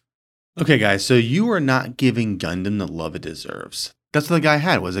 please. Okay, guys, so you are not giving Gundam the love it deserves. That's what the guy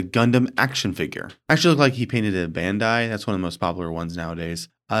had, was a Gundam action figure. Actually looked like he painted it a Bandai. That's one of the most popular ones nowadays.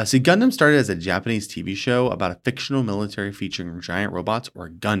 See, Gundam started as a Japanese TV show about a fictional military featuring giant robots, or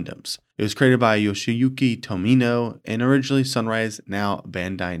Gundams. It was created by Yoshiyuki Tomino, and originally Sunrise, now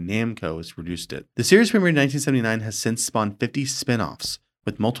Bandai Namco, has produced it. The series premiered in 1979 has since spawned 50 spin-offs,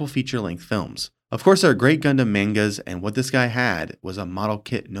 with multiple feature-length films. Of course, there are great Gundam mangas, and what this guy had was a model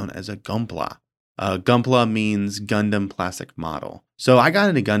kit known as a Gunpla. Gunpla means Gundam Plastic Model. So I got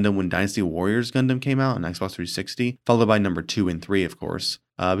into Gundam when Dynasty Warriors Gundam came out on Xbox 360, followed by number 2 and 3, of course.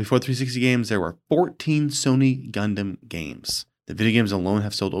 Before 360 games, there were 14 Sony Gundam games. The video games alone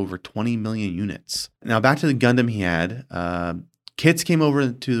have sold over 20 million units. Now back to the Gundam he had. Kits came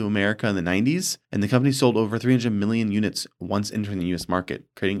over to America in the 90s, and the company sold over 300 million units once entering the US market,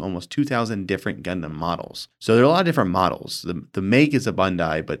 creating almost 2,000 different Gundam models. So there are a lot of different models. The make is a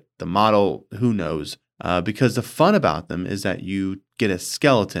Bandai, but the model, who knows? Because the fun about them is that you get a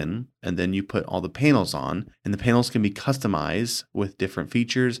skeleton and then you put all the panels on, and the panels can be customized with different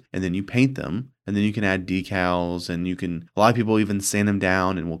features, and then you paint them, and then you can add decals, and a lot of people even sand them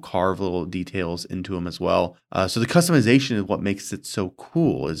down and will carve little details into them as well. So the customization is what makes it so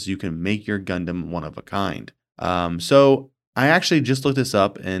cool, is you can make your Gundam one of a kind. So I actually just looked this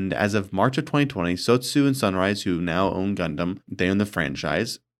up, and as of March of 2020, Sotsu and Sunrise, who now own Gundam, they own the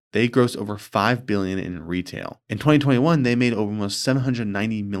franchise. They grossed over $5 billion in retail. In 2021, they made almost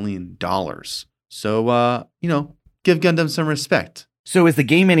 $790 million. So, give Gundam some respect. So is the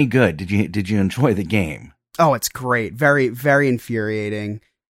game any good? Did you enjoy the game? Oh, it's great. Very, very infuriating.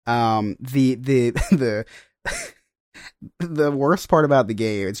 The worst part about the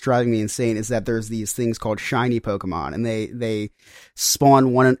game, it's driving me insane, is that there's these things called shiny Pokemon, and they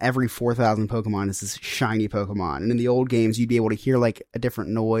spawn one in every 4,000 Pokemon is this shiny Pokemon. And in the old games, you'd be able to hear like a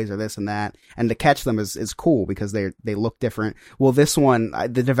different noise or this and that, and to catch them is cool because they look different. Well, this one,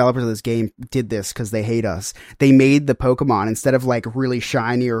 the developers of this game did this because they hate us. They made the Pokemon, instead of like really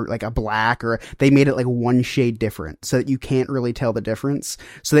shiny or like a black, or they made it like one shade different so that you can't really tell the difference,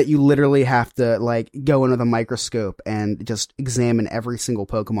 so that you literally have to like go in with a microscope and just examine every single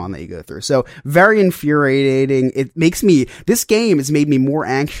Pokemon that you go through. So very infuriating. This game has made me more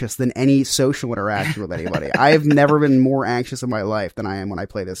anxious than any social interaction with anybody. I have never been more anxious in my life than I am when I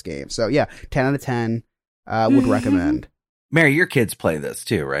play this game. So yeah, 10 out of 10, would recommend. Mary, your kids play this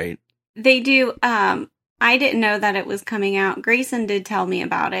too, right? They do. I didn't know that it was coming out. Grayson did tell me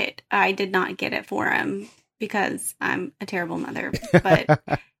about it. I did not get it for him because I'm a terrible mother, but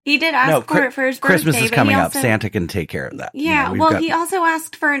he did ask for it for his birthday. Christmas is coming up. Santa can take care of that. Yeah, he also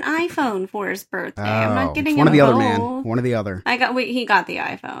asked for an iPhone for his birthday. I'm not getting one him or the a other, bowl. man. One or the other. He got the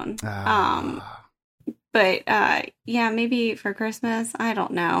iPhone. But maybe for Christmas. I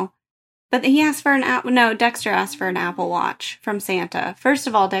don't know. But he asked for Dexter asked for an Apple Watch from Santa. First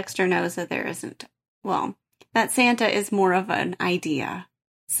of all, Dexter knows that that Santa is more of an idea.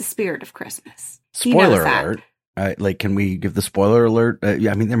 It's the spirit of Christmas. Spoiler alert. Can we give the spoiler alert?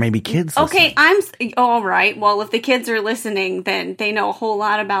 There may be kids listening. Okay, all right. Well, if the kids are listening, then they know a whole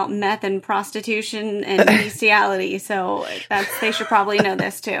lot about meth and prostitution and bestiality, so they should probably know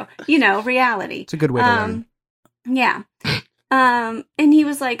this too. Reality. It's a good way to learn. Yeah. And he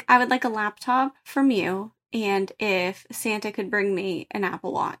was like, I would like a laptop from you, and if Santa could bring me an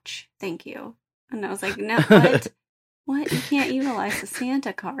Apple Watch, thank you. And I was like, no, what? What? You can't utilize the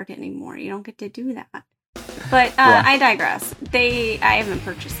Santa card anymore. You don't get to do that. But I digress. I haven't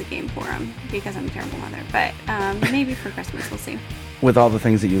purchased the game for them because I'm a terrible mother. But maybe for Christmas, we'll see. With all the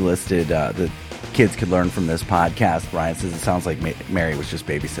things that you listed, the kids could learn from this podcast. Ryan says it sounds like Mary was just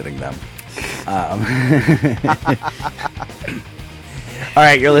babysitting them. All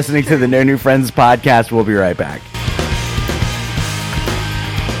right, you're listening to the No New Friends podcast. We'll be right back.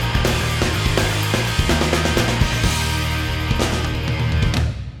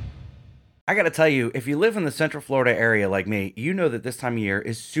 I got to tell you, if you live in the Central Florida area like me, you know that this time of year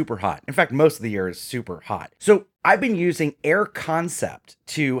is super hot. In fact, most of the year is super hot. So I've been using Air Concept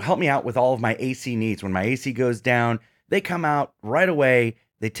to help me out with all of my AC needs. When my AC goes down, they come out right away.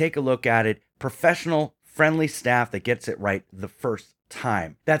 They take a look at it. Professional, friendly staff that gets it right the first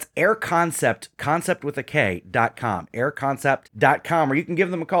time. That's Air Concept, concept with a K.com, airconcept.com, or you can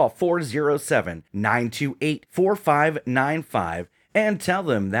give them a call, 407-928-4595. And tell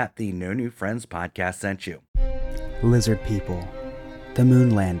them that the No New Friends podcast sent you. Lizard people, the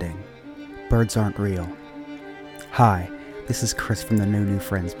moon landing, birds aren't real. Hi, this is Chris from the No New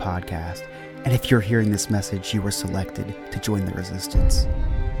Friends podcast, and if you're hearing this message, you were selected to join the resistance.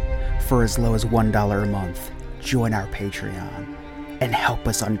 For as low as $1 a month, join our Patreon and help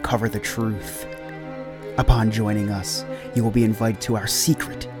us uncover the truth. Upon joining us, you will be invited to our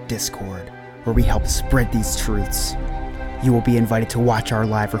secret Discord, where we help spread these truths. You will be invited to watch our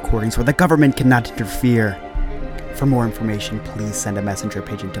live recordings where the government cannot interfere. For more information, please send a messenger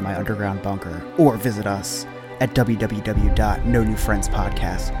pigeon to my underground bunker or visit us at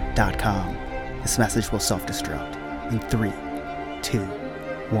www.nonewfriendspodcast.com. This message will self-destruct in 3, 2,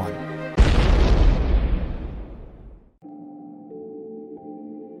 1.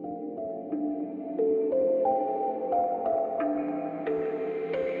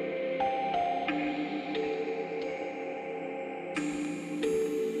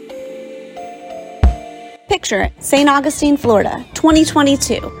 Picture it, St. Augustine, Florida,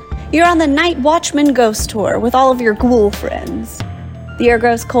 2022. You're on the Night Watchman Ghost Tour with all of your ghoul friends. The air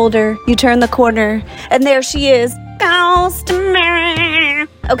grows colder, you turn the corner, and there she is, Ghost Mary.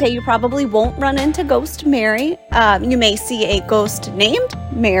 Okay, you probably won't run into Ghost Mary. You may see a ghost named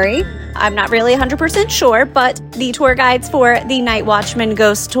Mary. I'm not really 100% sure, but the tour guides for the Night Watchman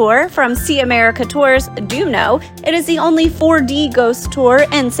Ghost Tour from See America Tours do know it is the only 4D ghost tour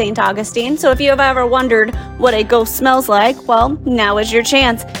in St. Augustine. So if you have ever wondered what a ghost smells like, well, now is your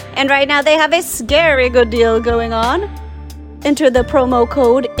chance. And right now they have a scary good deal going on. Enter the promo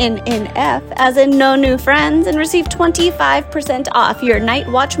code NNF as in No New Friends and receive 25% off your Night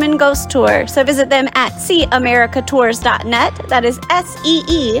Watchman Ghost Tour. So visit them at seeamericatours.net. That is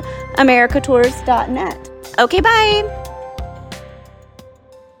SEE americatours.net. Okay, bye.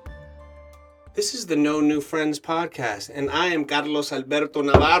 This is the No New Friends podcast, and I am Carlos Alberto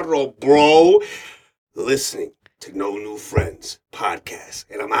Navarro, bro. Listening to No New Friends podcast,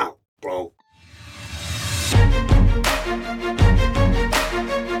 and I'm out, bro.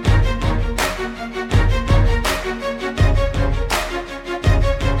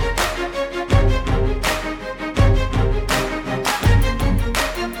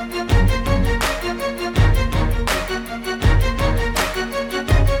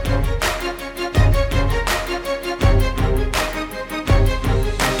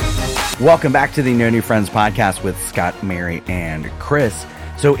 Welcome back to the No New Friends podcast with Scott, Mary, and Chris.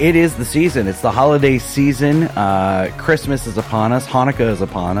 So it is the season. It's the holiday season. Christmas is upon us. Hanukkah is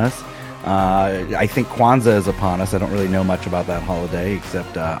upon us. I think Kwanzaa is upon us. I don't really know much about that holiday,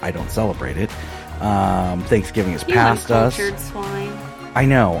 except I don't celebrate it. Thanksgiving is past us. You uncultured swine. I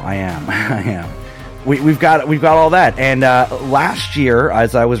know. I am. I am. We've got all that. And last year,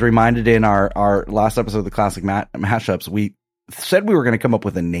 as I was reminded in our last episode of the Classic Mashups, we said we were going to come up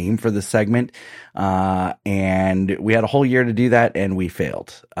with a name for this segment, and we had a whole year to do that, and we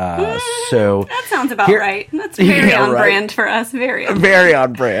failed. So that sounds about right. That's very on brand for us. Very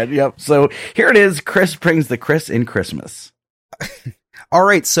on brand. Yep. So here it is. Chris brings the Chris in Christmas. All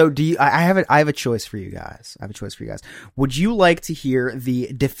right. So I have a choice for you guys. Would you like to hear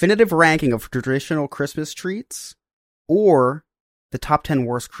the definitive ranking of traditional Christmas treats, or the top 10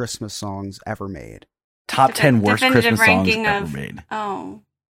 worst Christmas songs ever made? Top 10 worst Christmas songs ever made. Oh,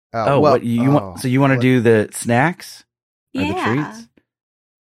 what you want? So you want to do the snacks or the treats?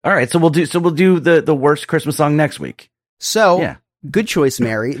 All right, so we'll do the worst Christmas song next week. So yeah. Good choice,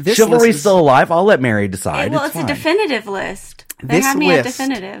 Mary. This Chivalry's still alive. I'll let Mary decide. It's a definitive list. They have me at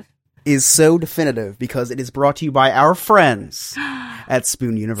definitive. Is so definitive because it is brought to you by our friends at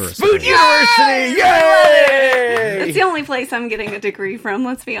Spoon University. Spoon University! Yay! It's the only place I'm getting a degree from,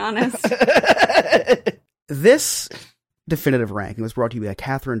 let's be honest. This definitive ranking was brought to you by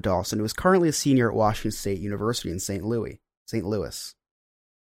Catherine Dawson, who is currently a senior at Washington State University in St. Louis.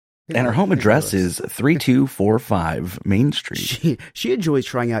 And her home address is 3245 Main Street. She enjoys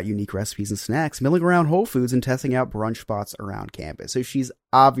trying out unique recipes and snacks, milling around Whole Foods, and testing out brunch spots around campus. So she's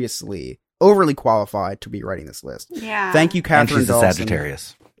obviously overly qualified to be writing this list. Yeah. Thank you, Catherine Dawson. And she's a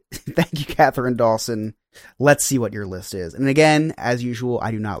Sagittarius. Thank you, Catherine Dawson. Let's see what your list is. And again, as usual,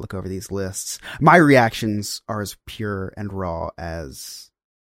 I do not look over these lists. My reactions are as pure and raw as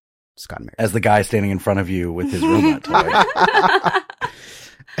Scott Mary. As the guy standing in front of you with his robot toy.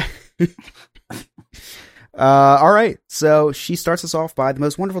 All right. So she starts us off by the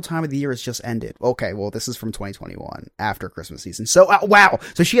most wonderful time of the year has just ended. Okay, well, this is from 2021 after Christmas season. So wow.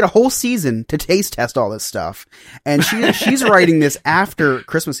 So she had a whole season to taste test all this stuff, and she's writing this after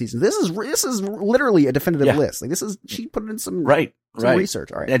Christmas season. This is literally a definitive list. Like she put in some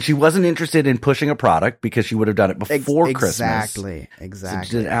research. All right. And she wasn't interested in pushing a product because she would have done it before Christmas. Exactly. So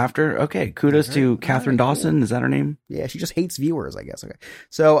she did it after. Okay. Kudos to Catherine Dawson. Is that her name? Yeah. She just hates viewers, I guess. Okay.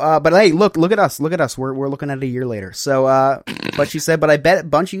 So, but hey, look at us. We're looking at it a year later. So, but she said, but I bet a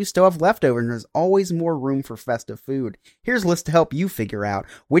bunch of you still have leftovers, and there's always more room for festive food. Here's a list to help you figure out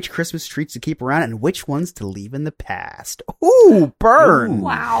which Christmas treats to keep around and which ones to leave in the past. Ooh, burn. Ooh,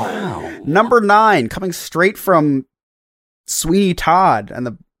 wow. Number 9, coming straight from Sweeney Todd and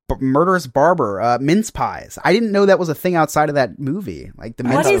the Murderous Barber, mince pies. I didn't know that was a thing outside of that movie. Like the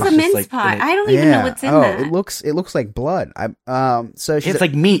mince what is a mince pie? I don't even know what's in that. It looks like blood. So it's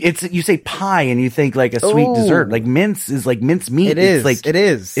like meat. You say pie and you think like a sweet dessert. Like mince is like mince meat. It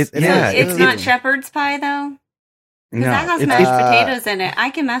is. It's not shepherd's pie though. Because that has mashed potatoes in it. I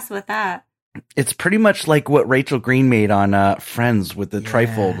can mess with that. It's pretty much like what Rachel Green made on Friends with the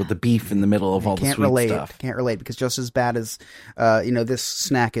trifle with the beef in the middle of all the sweet stuff. Can't relate because just as bad as this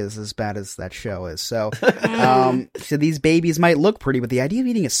snack is as bad as that show is. So so these babies might look pretty, but the idea of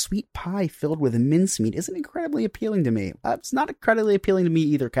eating a sweet pie filled with mincemeat isn't incredibly appealing to me. It's not incredibly appealing to me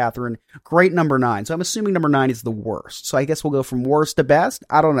either, Catherine. Great number 9. So I'm assuming number 9 is the worst. So I guess we'll go from worst to best.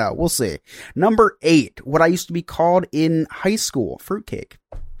 I don't know. We'll see. Number 8, what I used to be called in high school, fruitcake.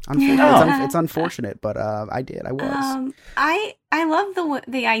 It's unfortunate, but I was. I love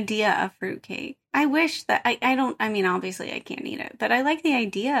the idea of fruitcake. I wish that I don't. I mean, obviously, I can't eat it, but I like the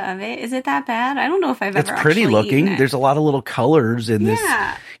idea of it. Is it that bad? I don't know if I've ever. It's pretty looking. Eaten it. There's a lot of little colors in this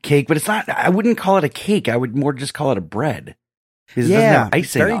cake, but it's not. I wouldn't call it a cake. I would more just call it a bread. It doesn't have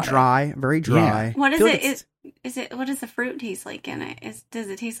icing very dry. Yeah. What is it? Is it? What does the fruit taste like in it? Does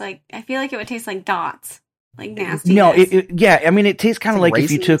it taste like? I feel like it would taste like dots. Like nasty. No, I mean, it tastes kind of like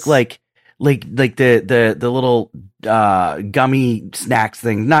raisins? If you took like the little gummy snacks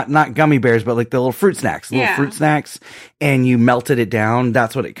thing, not gummy bears, but like the little fruit snacks, fruit snacks, and you melted it down.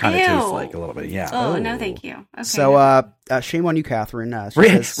 That's what it kind of tastes like a little bit. Yeah. Oh, no, thank you. Okay. So, shame on you, Catherine.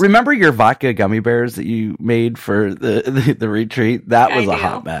 Remember your vodka gummy bears that you made for the retreat? That was a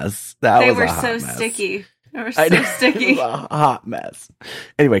hot mess. They were so sticky. They were so sticky. It was a hot mess.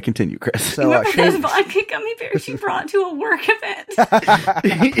 Anyway, continue, Chris. So, remember those vodka gummy bears you brought to a work event?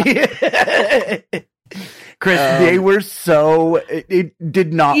 Chris, they were so... It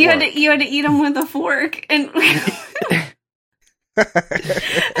did not you work. You had to eat them with a fork. And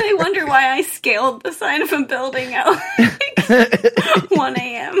I wonder why I scaled the side of a building at like 1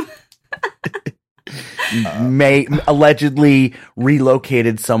 a.m. May allegedly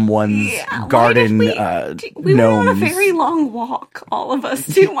relocated someone's garden. We went on a very long walk, all of us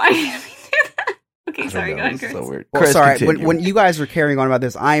too. Why did we do that? Okay, sorry, go ahead, Chris. So weird. Well, sorry, when you guys were carrying on about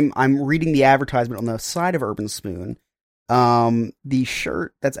this, I'm reading the advertisement on the side of Urban Spoon. The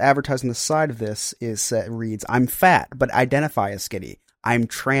shirt that's advertised on the side of this reads, "I'm fat, but identify as skinny. I'm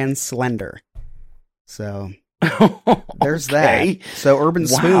trans slender." So there's that. So Urban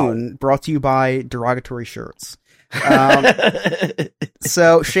Spoon brought to you by Derogatory Shirts.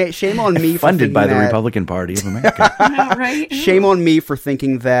 So shame on me for funded by the Republican Party of America. Right? Shame on me for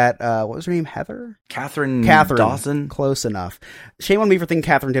thinking that what was her name? Catherine Dawson. Close enough. Shame on me for thinking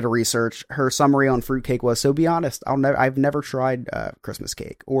Catherine did a research. Her summary on fruitcake was, so be honest, I've never tried Christmas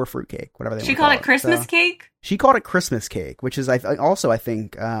cake or fruitcake, whatever they want to call it. She called it Christmas cake? She called it Christmas cake, which is I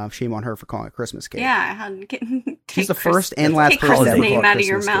think shame on her for calling it Christmas cake. Yeah, she's the first and last person to name out of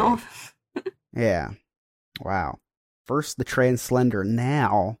your mouth. Yeah. Wow. First the trans slender,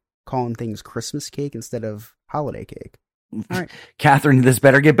 now calling things Christmas cake instead of holiday cake. All right. Catherine, this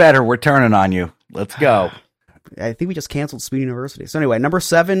better get better. We're turning on you. Let's go. I think we just canceled Spoon University. So anyway, number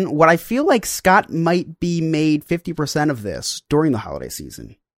 7, what I feel like Scott might be made 50% of this during the holiday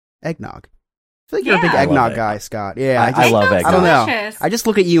season. Eggnog. feel like you're a big eggnog guy, Scott. Yeah, I love eggnog. I don't know. I just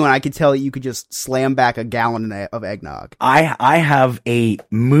look at you and I could tell that you could just slam back a gallon of eggnog. I have a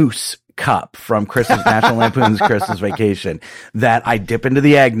moose cup from Christmas National Lampoon's Christmas Vacation that I dip into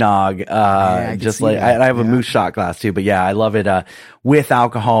the eggnog. I have a moose shot glass too, but yeah, I love it. With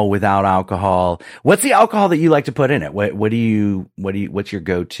alcohol, without alcohol. What's the alcohol that you like to put in it? What's your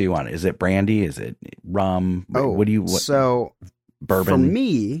go-to on it? Is it brandy? Is it rum? So bourbon? For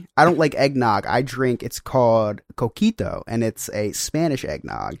me, I don't like eggnog. I drink, it's called coquito, and it's a Spanish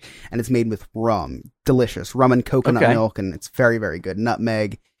eggnog, and it's made with rum. Delicious. Rum and coconut milk, and it's very, very good.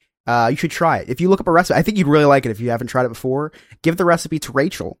 Nutmeg. You should try it. If you look up a recipe, I think you'd really like it if you haven't tried it before. Give the recipe to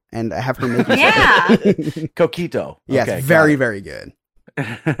Rachel and have her make it. Yeah. Coquito. Yes, okay, very, very good.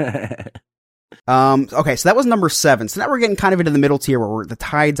 Okay, so that was number 7. So now we're getting kind of into the middle tier where the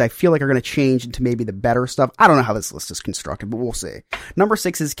tides, I feel like, are going to change into maybe the better stuff. I don't know how this list is constructed, but we'll see. Number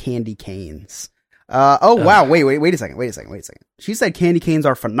 6 is candy canes. Wow. Wait a second. She said candy canes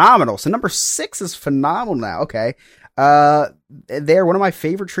are phenomenal. So number 6 is phenomenal now. Okay. They're one of my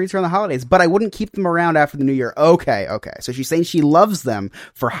favorite treats around the holidays, but I wouldn't keep them around after the new year. Okay. So she's saying she loves them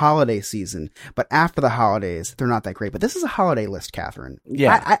for holiday season, but after the holidays, they're not that great. But this is a holiday list, Catherine.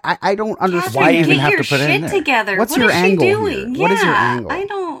 Yeah. I don't understand. Catherine, why you even have to put it in there? Together. What's your angle here? Yeah, what is your angle? I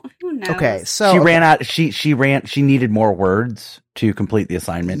don't, who knows? Okay. So she ran out. She needed more words to complete the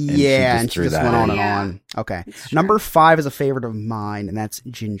assignment. And she just went on and on. Okay. Number 5 is a favorite of mine, and that's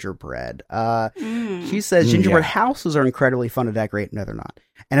gingerbread. She says gingerbread houses are incredibly fun to decorate. No, they're not.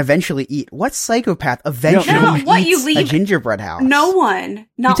 And eventually eat. What psychopath eventually eats a gingerbread house? No one.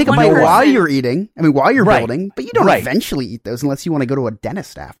 You take a bite while you're eating. I mean, while you're building, but you don't eventually eat those unless you want to go to a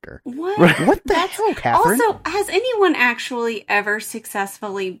dentist after. What? What the hell, Catherine? Also, has anyone actually ever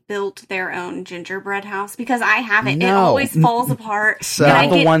successfully built their own gingerbread house? Because I haven't. No. It always falls apart. So and I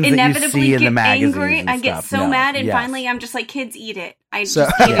the get ones that you inevitably see in the get magazines angry. and I get stuff. so mad, and Yes. finally I'm just like, kids, eat it. I So-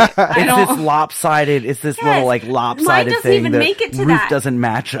 just eat it. I It's this don't. lopsided. It's this little like lopsided doesn't thing. even The make it to roof that. doesn't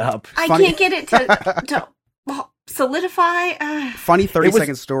match up. I can't get it to solidify. Funny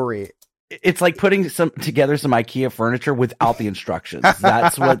 30-second story. It's like putting together some IKEA furniture without the instructions.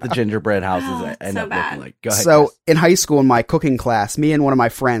 That's what the gingerbread houses end up looking like. Go ahead. So in high school, in my cooking class, me and one of my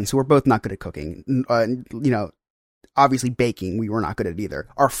friends, who were both not good at cooking, obviously baking, we were not good at it either.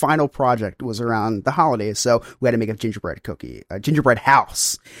 Our final project was around the holidays, so we had to make a gingerbread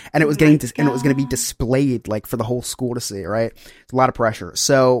house, and it was and it was going to be displayed like for the whole school to see. Right, it's a lot of pressure.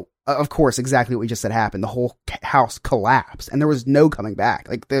 So of course, exactly what we just said happened. The whole house collapsed, and there was no coming back.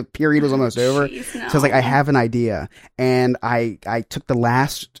 Like the period was almost over. No. So I was like, I have an idea, and I took the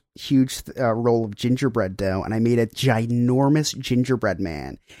last huge roll of gingerbread dough, and I made a ginormous gingerbread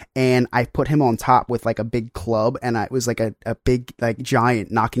man, and I put him on top with like a big club, and it was like a big like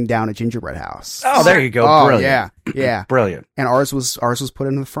giant knocking down a gingerbread house. Oh, there you go. Oh, Brilliant. yeah, Brilliant. And ours was put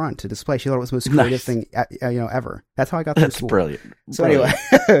in the front to display. She thought it was the most creative thing ever. That's how I got through That's school. brilliant. So anyway,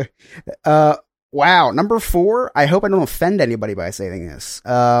 wow, number 4. I hope I don't offend anybody by saying this,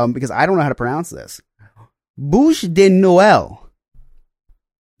 because I don't know how to pronounce this. Bouche de Noël.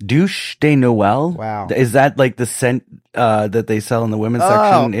 Douche de Noël? Wow. Is that like the scent that they sell in the women's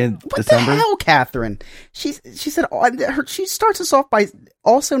section in December? What the hell, Catherine? She said she starts us off by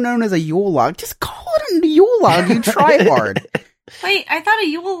also known as a Yule log. Just call it a Yule log, you try hard. Wait, I thought a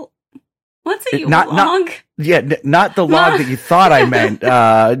Yule. What's a Yule not, log? Not the log that you thought I meant.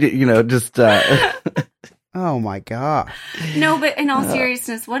 Just. Oh my god. No, but in all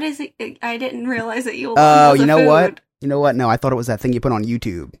seriousness, what is it? I didn't realize that Yule log Oh, was you a know food. what? You know what? No, I thought it was that thing you put on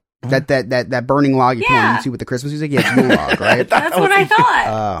YouTube. That burning log you put on YouTube with the Christmas music. Yeah, it's Yule log, right? That's what I thought.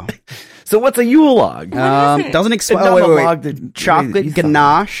 Oh. So what's a Yule log? Doesn't explain. Oh, wait. Chocolate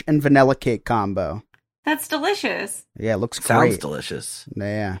ganache and vanilla cake combo. That's delicious. Yeah, it looks great. Sounds delicious.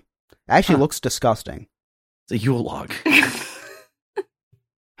 Yeah. Actually, looks disgusting. It's a Yule log.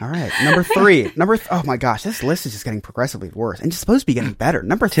 All right, number 3. Oh my gosh, this list is just getting progressively worse, and it's supposed to be getting better.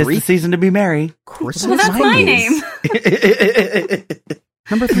 Number 3. 'Tis the season to be merry. Christmas. Well, that's my name.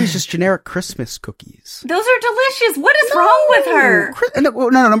 Number 3 is just generic Christmas cookies. Those are delicious. What is wrong with her? No,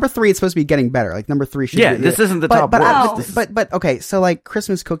 number 3, it's supposed to be getting better. Like number 3 should be. Yeah, this isn't the top one. But okay, so like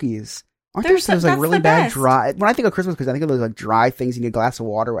Christmas cookies. Aren't They're those like that's really the bad best. dry? When I think of Christmas cookies, I think of those like dry things you need a glass of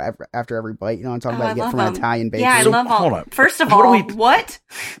water after every bite. You know what I'm talking about? I You get love from an them. Italian bakery. Yeah, I love all. hold on. First of What are all, we- what?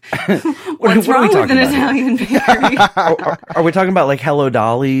 What What's are we wrong with talking an about? Italian bakery? Are we talking about like Hello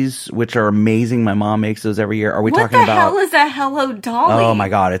Dollies, which are amazing? My mom makes those every year. Are we What talking the about? hell is a Hello Dolly? Oh my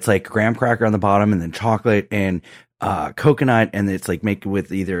god, it's like graham cracker on the bottom and then chocolate and coconut, and it's like make it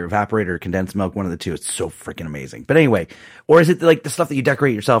with either evaporated or condensed milk, one of the two. It's so freaking amazing. But anyway, or is it like the stuff that you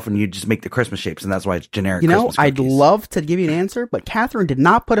decorate yourself and you just make the Christmas shapes, and that's why it's generic? Christmas I'd cookies? love to give you an answer, but Catherine did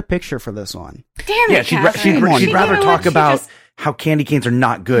not put a picture for this one. Damn it, she'd rather talk about how candy canes are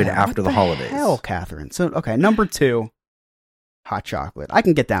not good after the holidays. Hell, Catherine. So, okay, number 2, hot chocolate. I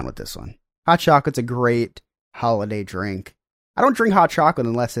can get down with this one. Hot chocolate's a great holiday drink. I don't drink hot chocolate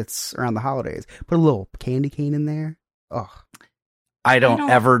unless it's around the holidays. Put a little candy cane in there. Oh, I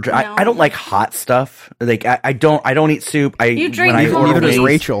don't like hot stuff. Like I don't eat soup. Neither does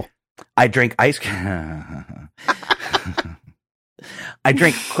Rachel. I drink ice. I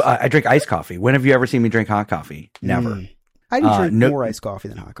drink iced coffee. When have you ever seen me drink hot coffee? Never. I do drink more iced coffee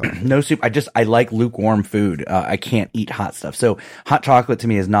than hot coffee. No soup. I like lukewarm food. I can't eat hot stuff. So hot chocolate to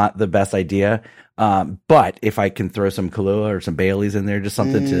me is not the best idea. But if I can throw some Kahlua or some Baileys in there, just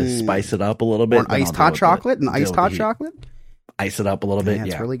something to spice it up a little bit. Or an iced hot chocolate? An iced hot chocolate? Ice it up a little bit. Yeah,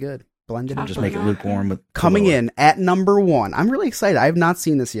 it's really good. Blend it and just make it lukewarm with Coming in at number 1. I'm really excited. I have not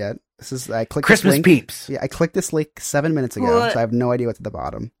seen this yet. I clicked Christmas this link. Peeps. Yeah, I clicked this link 7 minutes ago, so I have no idea what's at the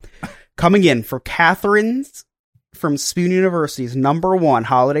bottom. Coming in for Catherine's from Spoon University's number 1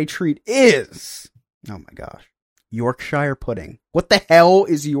 holiday treat is, oh my gosh, Yorkshire pudding. What the hell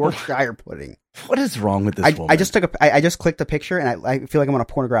is Yorkshire pudding? What is wrong with this woman? I just clicked a picture and I feel like I'm on a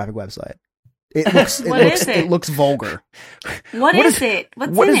pornographic website. It looks vulgar. What is it?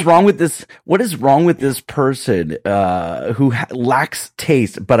 What is wrong with this? What is wrong with this person who lacks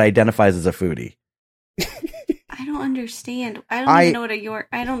taste but identifies as a foodie? I don't understand. I don't even know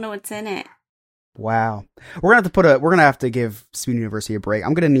I don't know what's in it. Wow. We're gonna have to give Spoon University a break.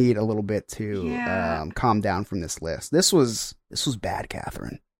 I'm gonna need a little bit to calm down from this list. This was bad,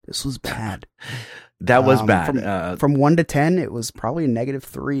 Catherine. This was bad. That was bad. From 1 to 10, it was probably a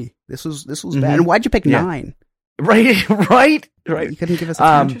 -3. This was bad. And why'd you pick 9? Right. You couldn't give us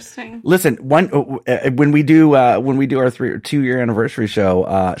a interesting. Listen, when we do our 2-year anniversary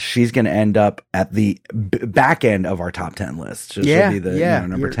show, she's going to end up at the back end of our top 10 list. She'll be the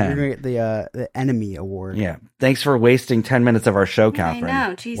number 10. You're going to get the Enemy Award. Yeah. Thanks for wasting 10 minutes of our show, Catherine. I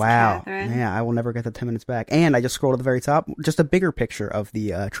know. Jeez, wow. Catherine. Yeah, I will never get the 10 minutes back. And I just scrolled to the very top, just a bigger picture of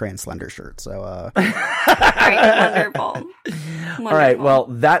the Trans Slender shirt. So, wonderful. All right. Well,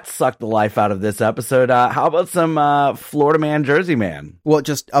 that sucked the life out of this episode. How about some Florida Man, Jersey Man? Well,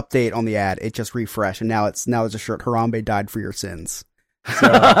 just update on the ad. It just refreshed, and now it's a shirt. Harambe died for your sins. So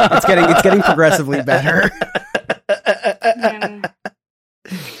it's getting progressively better.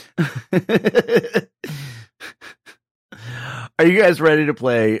 Are you guys ready to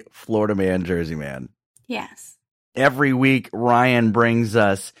play Florida Man, Jersey Man? Yes. Every week, Ryan brings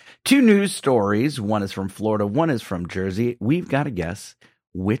us 2 news stories. One is from Florida, one is from Jersey. We've got to guess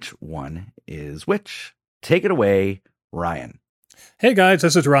which one is which. Take it away, Ryan. Hey guys,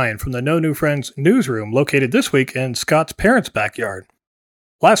 this is Ryan from the No New Friends newsroom, located this week in Scott's parents' backyard.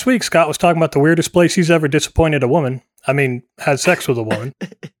 Last week, Scott was talking about the weirdest place he's ever disappointed a woman. I mean, had sex with a woman.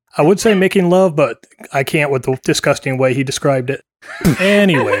 I would say making love, but I can't with the disgusting way he described it.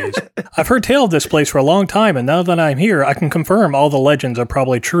 Anyways, I've heard tale of this place for a long time, and now that I'm here, I can confirm all the legends are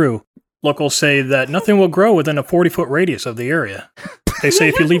probably true. Locals say that nothing will grow within a 40-foot radius of the area. They say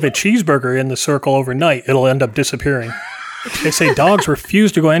if you leave a cheeseburger in the circle overnight, it'll end up disappearing. They say dogs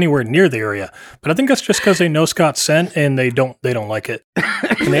refuse to go anywhere near the area, but I think that's just because they know Scott's scent and they don't like it.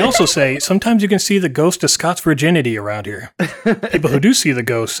 And they also say sometimes you can see the ghost of Scott's virginity around here. People who do see the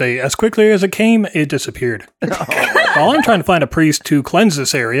ghost say as quickly as it came, it disappeared. While I'm trying to find a priest to cleanse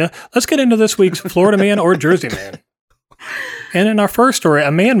this area, let's get into this week's Florida Man or Jersey Man. And in our first story, a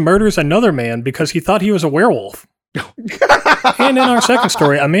man murders another man because he thought he was a werewolf. And in our second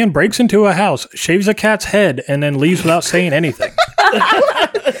story, a man breaks into a house, shaves a cat's head, and then leaves without saying anything.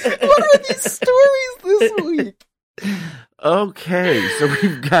 What are these stories this week? Okay, so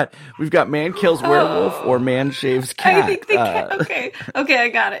we've got man kills werewolf or man shaves cat. I think the cat. Okay, I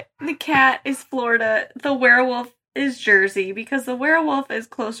got it. The cat is Florida. The werewolf is Jersey because the werewolf is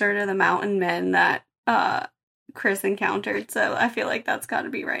closer to the mountain men that Chris encountered, so I feel like that's got to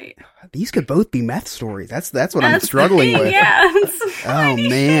be right. These could both be meth stories. That's what I'm struggling with. Yeah. Oh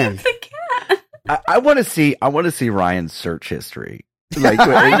man. The cat. I want to see Ryan's search history. Like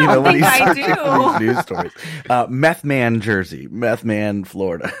when he's searching for these news stories. Meth Man Jersey, Meth Man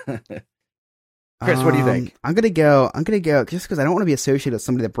Florida. Chris, what do you think? I'm gonna go just because I don't want to be associated with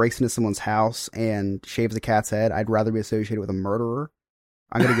somebody that breaks into someone's house and shaves a cat's head. I'd rather be associated with a murderer.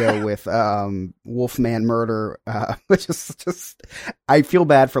 I'm going to go with Wolfman Murder, which is just, I feel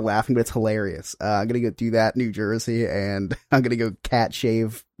bad for laughing, but it's hilarious. I'm going to go do that, New Jersey, and I'm going to go Cat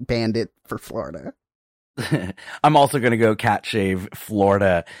Shave Bandit for Florida. I'm also going to go cat shave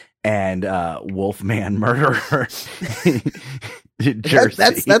Florida and Wolfman murderer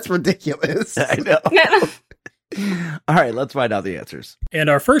Jersey. That's ridiculous. I know. All right, let's find out the answers. And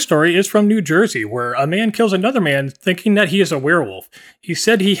our first story is from New Jersey, where a man kills another man thinking that he is a werewolf. He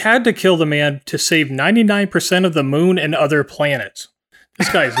said he had to kill the man to save 99% of the moon and other planets. This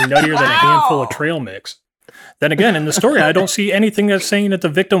guy is nuttier than a handful of trail mix. Then again, in the story, I don't see anything that's saying that the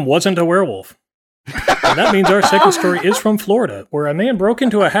victim wasn't a werewolf. And that means our second story is from Florida, where a man broke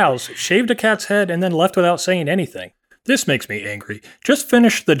into a house, shaved a cat's head, and then left without saying anything. This makes me angry. Just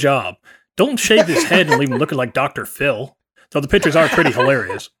finish the job. Don't shave his head and leave him looking like Dr. Phil, though the pictures are pretty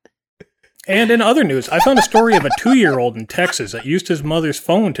hilarious. And in other news, I found a story of a 2-year-old in Texas that used his mother's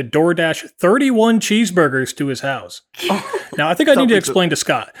phone to DoorDash 31 cheeseburgers to his house. Now, I think I need to explain to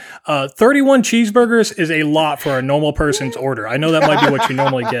Scott. 31 cheeseburgers is a lot for a normal person's order. I know that might be what you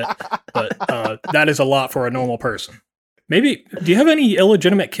normally get, but that is a lot for a normal person. Maybe, do you have any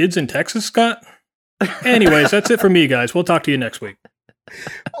illegitimate kids in Texas, Scott? Anyways, that's it for me, guys. We'll talk to you next week.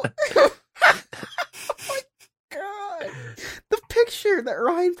 God. The picture that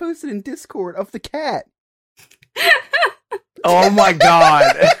Ryan posted in Discord of the cat. Oh my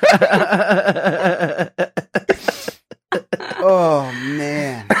God. Oh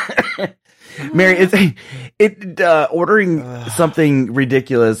man. Mary, ordering something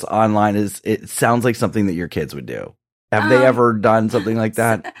ridiculous online it sounds like something that your kids would do. Have they ever done something like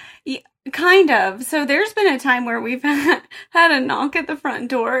that? Yeah. Kind of. So there's been a time where we've had a knock at the front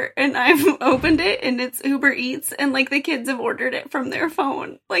door and I've opened it and it's Uber Eats and like the kids have ordered it from their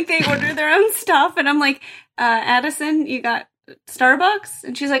phone. Like they order their own stuff and I'm like, Addison, you got Starbucks?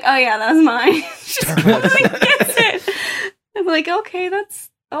 And she's like, oh yeah, that's mine. She just gets it. I'm like, okay,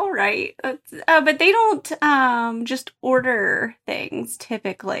 that's all right. But they don't just order things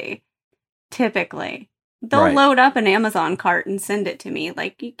typically. They'll load up an Amazon cart and send it to me.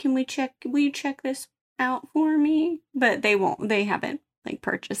 Like, will you check this out for me? But they won't. They haven't like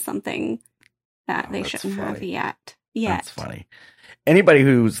purchased something that they shouldn't have yet. That's funny. Anybody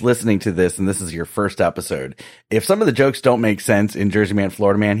who's listening to this, and this is your first episode, if some of the jokes don't make sense in Jersey Man,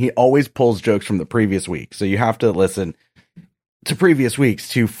 Florida Man, he always pulls jokes from the previous week. So you have to listen to previous weeks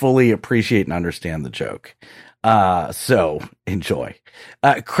to fully appreciate and understand the joke. So enjoy.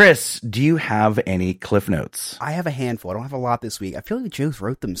 Chris, do you have any cliff notes? I have a handful. I don't have a lot this week. I feel like the jokes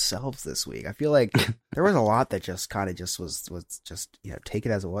wrote themselves this week. I feel like there was a lot that just kind of was just, take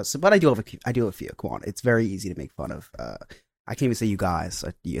it as it was. So, but I do have a few. Come on. It's very easy to make fun of. I can't even say you guys.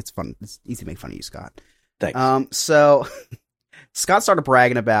 It's fun. It's easy to make fun of you, Scott. Thanks. So Scott started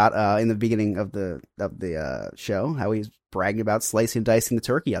bragging about, in the beginning of the show, how he's bragging about slicing and dicing the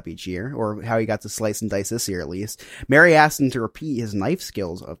turkey up each year, or how he got to slice and dice this year at least. Mary asked him to repeat his knife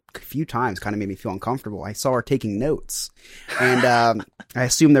skills a few times, kind of made me feel uncomfortable. I saw her taking notes, and I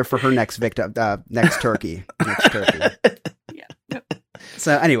assume they're for her next victim, next turkey. Yeah.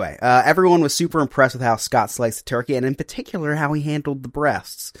 So anyway, everyone was super impressed with how Scott sliced the turkey, and in particular how he handled the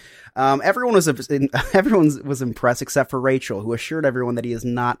breasts. Everyone was impressed except for Rachel, who assured everyone that he is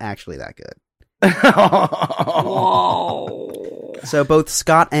not actually that good. Whoa. So both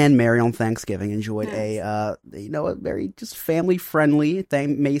Scott and Mary on Thanksgiving enjoyed a very just family friendly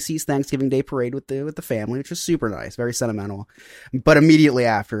Macy's Thanksgiving Day parade with the family, which was super nice, very sentimental. But immediately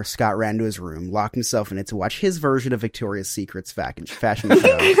after, Scott ran to his room, locked himself in it to watch his version of Victoria's Secret's fashion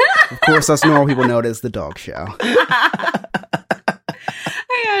show. Of course, us normal people know it as the dog show.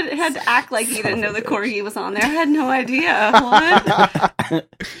 I had to act like he didn't know the corgi was on there. I had no idea. What?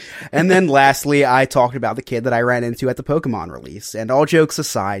 And then lastly, I talked about the kid that I ran into at the Pokemon release. And all jokes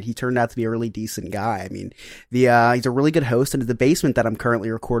aside, he turned out to be a really decent guy. I mean, he's a really good host, and the basement that I'm currently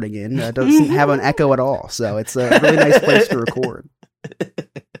recording in doesn't have an echo at all. So it's a really nice place to record.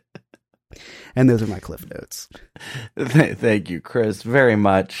 And those are my cliff notes. Thank you, Chris, very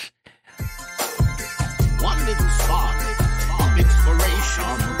much. One little spark of inspiration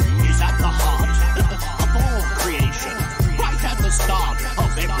is at the heart of all creation, right at the start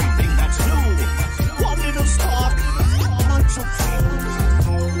of everything that's new. One little spark,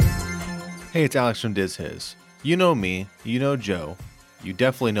 Hey, it's Alex from Diz His. You know me, you know Joe, you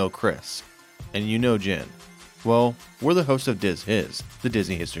definitely know Chris, and you know Jen. Well, we're the hosts of Diz His, the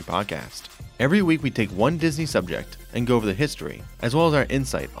Disney History Podcast. Every week we take one Disney subject and go over the history, as well as our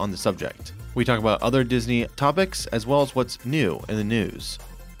insight on the subject. We talk about other Disney topics, as well as what's new in the news.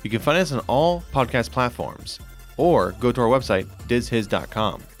 You can find us on all podcast platforms, or go to our website,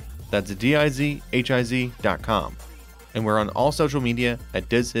 dizhiz.com. That's DIZHIZ.com. And we're on all social media at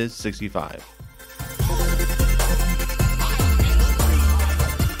DizHiz65.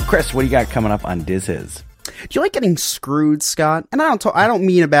 Chris, what do you got coming up on Diz His? Do you like getting screwed, Scott? And I don't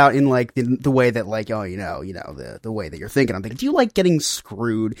mean about in like the way that like, oh, the way that you're thinking. I'm thinking, do you like getting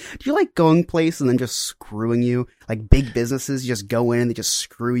screwed? Do you like going places and then just screwing you? Like big businesses, you just go in and they just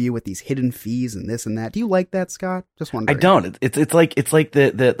screw you with these hidden fees and this and that. Do you like that, Scott? Just wondering. I don't. It's like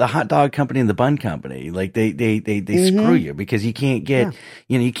the hot dog company and the bun company. Like they screw you because you can't get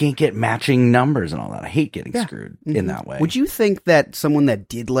you can't get matching numbers and all that. I hate getting screwed in that way. Would you think that someone that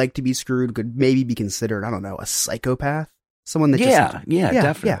did like to be screwed could maybe be considered, I don't know, a psychopath? Someone that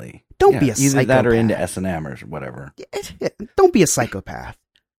definitely. Yeah. Don't be a psychopath. Either that or into S&M or whatever. Don't be a psychopath.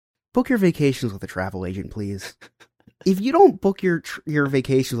 Book your vacations with a travel agent, please. If you don't book your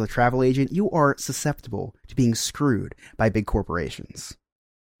vacations with a travel agent, you are susceptible to being screwed by big corporations.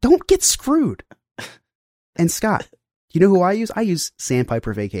 Don't get screwed. And Scott, you know who I use? I use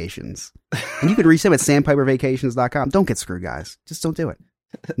Sandpiper Vacations. And you can reach them at sandpipervacations.com. Don't get screwed, guys. Just don't do it.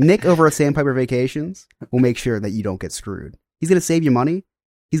 Nick over at Sandpiper Vacations will make sure that you don't get screwed. He's going to save you money.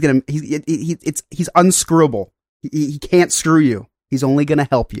 He's unscrewable. He can't screw you. He's only going to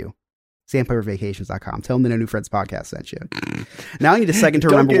help you. SandpiperVacations.com. Tell them the No New Friends podcast sent you. Now I need a second to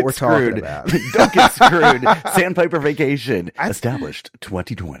remember what we're talking about. Don't get screwed. Sandpiper Vacation, established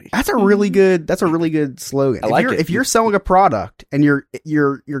 2020. That's a really good slogan. If you're selling a product and you're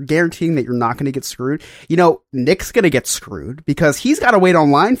guaranteeing that you're not going to get screwed, Nick's going to get screwed because he's got to wait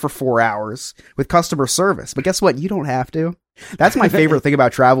online for 4 hours with customer service. But guess what? You don't have to. That's my favorite thing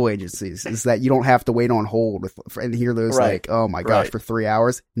about travel agencies is that you don't have to wait on hold and hear those like, oh my gosh, for 3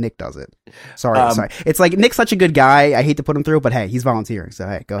 hours. Nick does it. Sorry. It's like Nick's such a good guy. I hate to put him through, but hey, he's volunteering. So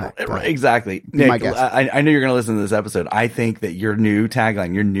hey, go ahead. Exactly. Nick, I know you're going to listen to this episode. I think that your new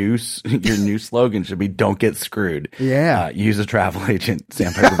tagline, your new slogan should be "Don't get screwed." Yeah. Use a travel agent.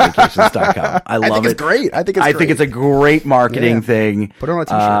 SandpiperVacations.com. I love it. It's great. I think it's a great marketing thing. Put it on a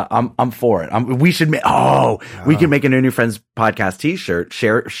t-shirt. I'm for it. We should make. We can make a No New Friends podcast t-shirt.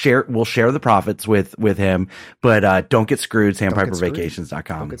 We'll share the profits with him, but don't get screwed.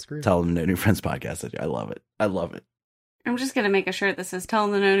 SandpiperVacations.com. Don't get screwed. Tell them No New Friends podcast. I love it. I'm just gonna make a shirt that says "Tell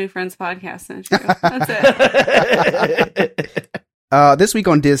them the No New Friends podcast sent you." That's it. This week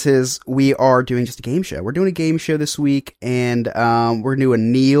on Diz His, we are doing just a game show. We're doing a game show this week, and we're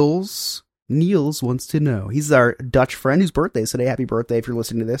doing Niels. Niels wants to know. He's our Dutch friend whose birthday is today. Happy birthday if you're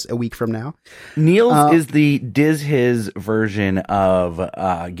listening to this a week from now. Niels is the Diz His version of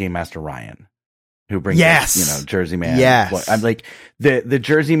Game Master Ryan, who brings us, Jersey Man. Yes. I'm like the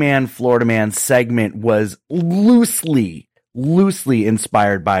Jersey Man, Florida Man segment was loosely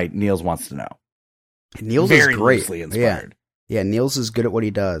inspired by Niels Wants to Know. Niels Very is great. Loosely inspired. Yeah, Niels is good at what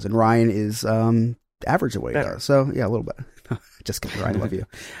he does, and Ryan is average at what he does. So yeah, a little bit. Just kidding, Ryan. I love you.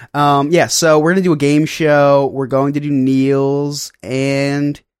 So we're gonna do a game show. We're going to do Niels,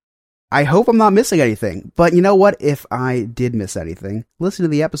 and I hope I'm not missing anything. But you know what? If I did miss anything, listen to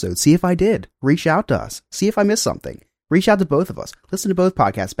the episode. See if I did. Reach out to us. See if I missed something. Reach out to both of us. Listen to both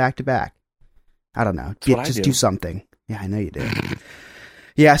podcasts back to back. I don't know. Do something. Yeah, I know you do.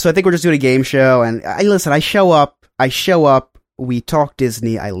 Yeah, so I think we're just doing a game show, and I show up, we talk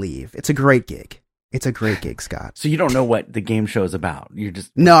Disney, I leave. It's a great gig. It's a great gig, Scott. So you don't know what the game show is about. You're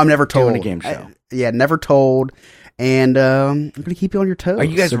just I'm never told. Doing a game show. Never told. And I'm going to keep you on your toes. Are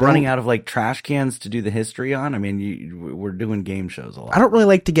you guys running out of like trash cans to do the history on? I mean, we're doing game shows a lot. I don't really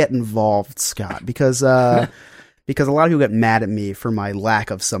like to get involved, Scott, because a lot of people get mad at me for my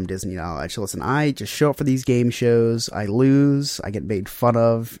lack of some Disney knowledge. So listen, I just show up for these game shows. I lose. I get made fun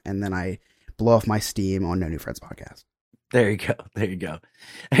of, and then I blow off my steam on No New Friends podcast. There you go.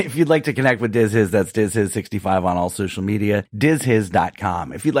 If you'd like to connect with Diz His, that's Diz His 65 on all social media,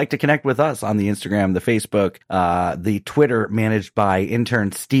 dizhis.com. If you'd like to connect with us on the Instagram, the Facebook, the Twitter managed by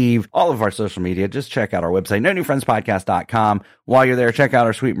intern Steve, all of our social media, just check out our website, nonewfriendspodcast.com. While you're there, check out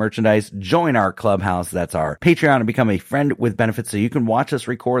our sweet merchandise, join our clubhouse. That's our Patreon, and become a friend with benefits so you can watch us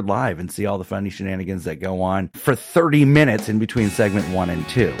record live and see all the funny shenanigans that go on for 30 minutes in between segment 1 and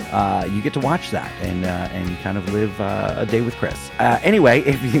 2. You get to watch that and kind of live a day with Chris. Anyway,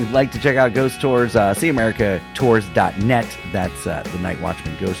 if you'd like to check out Ghost Tours, seeamericatours.net. That's the Night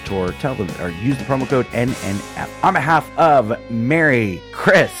Watchman Ghost Tour. Tell them or use the promo code NNF. On behalf of Mary,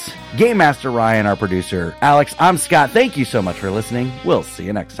 Chris, Game Master Ryan, our producer, Alex, I'm Scott. Thank you so much for listening. We'll see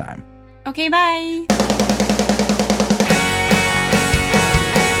you next time. Okay, bye.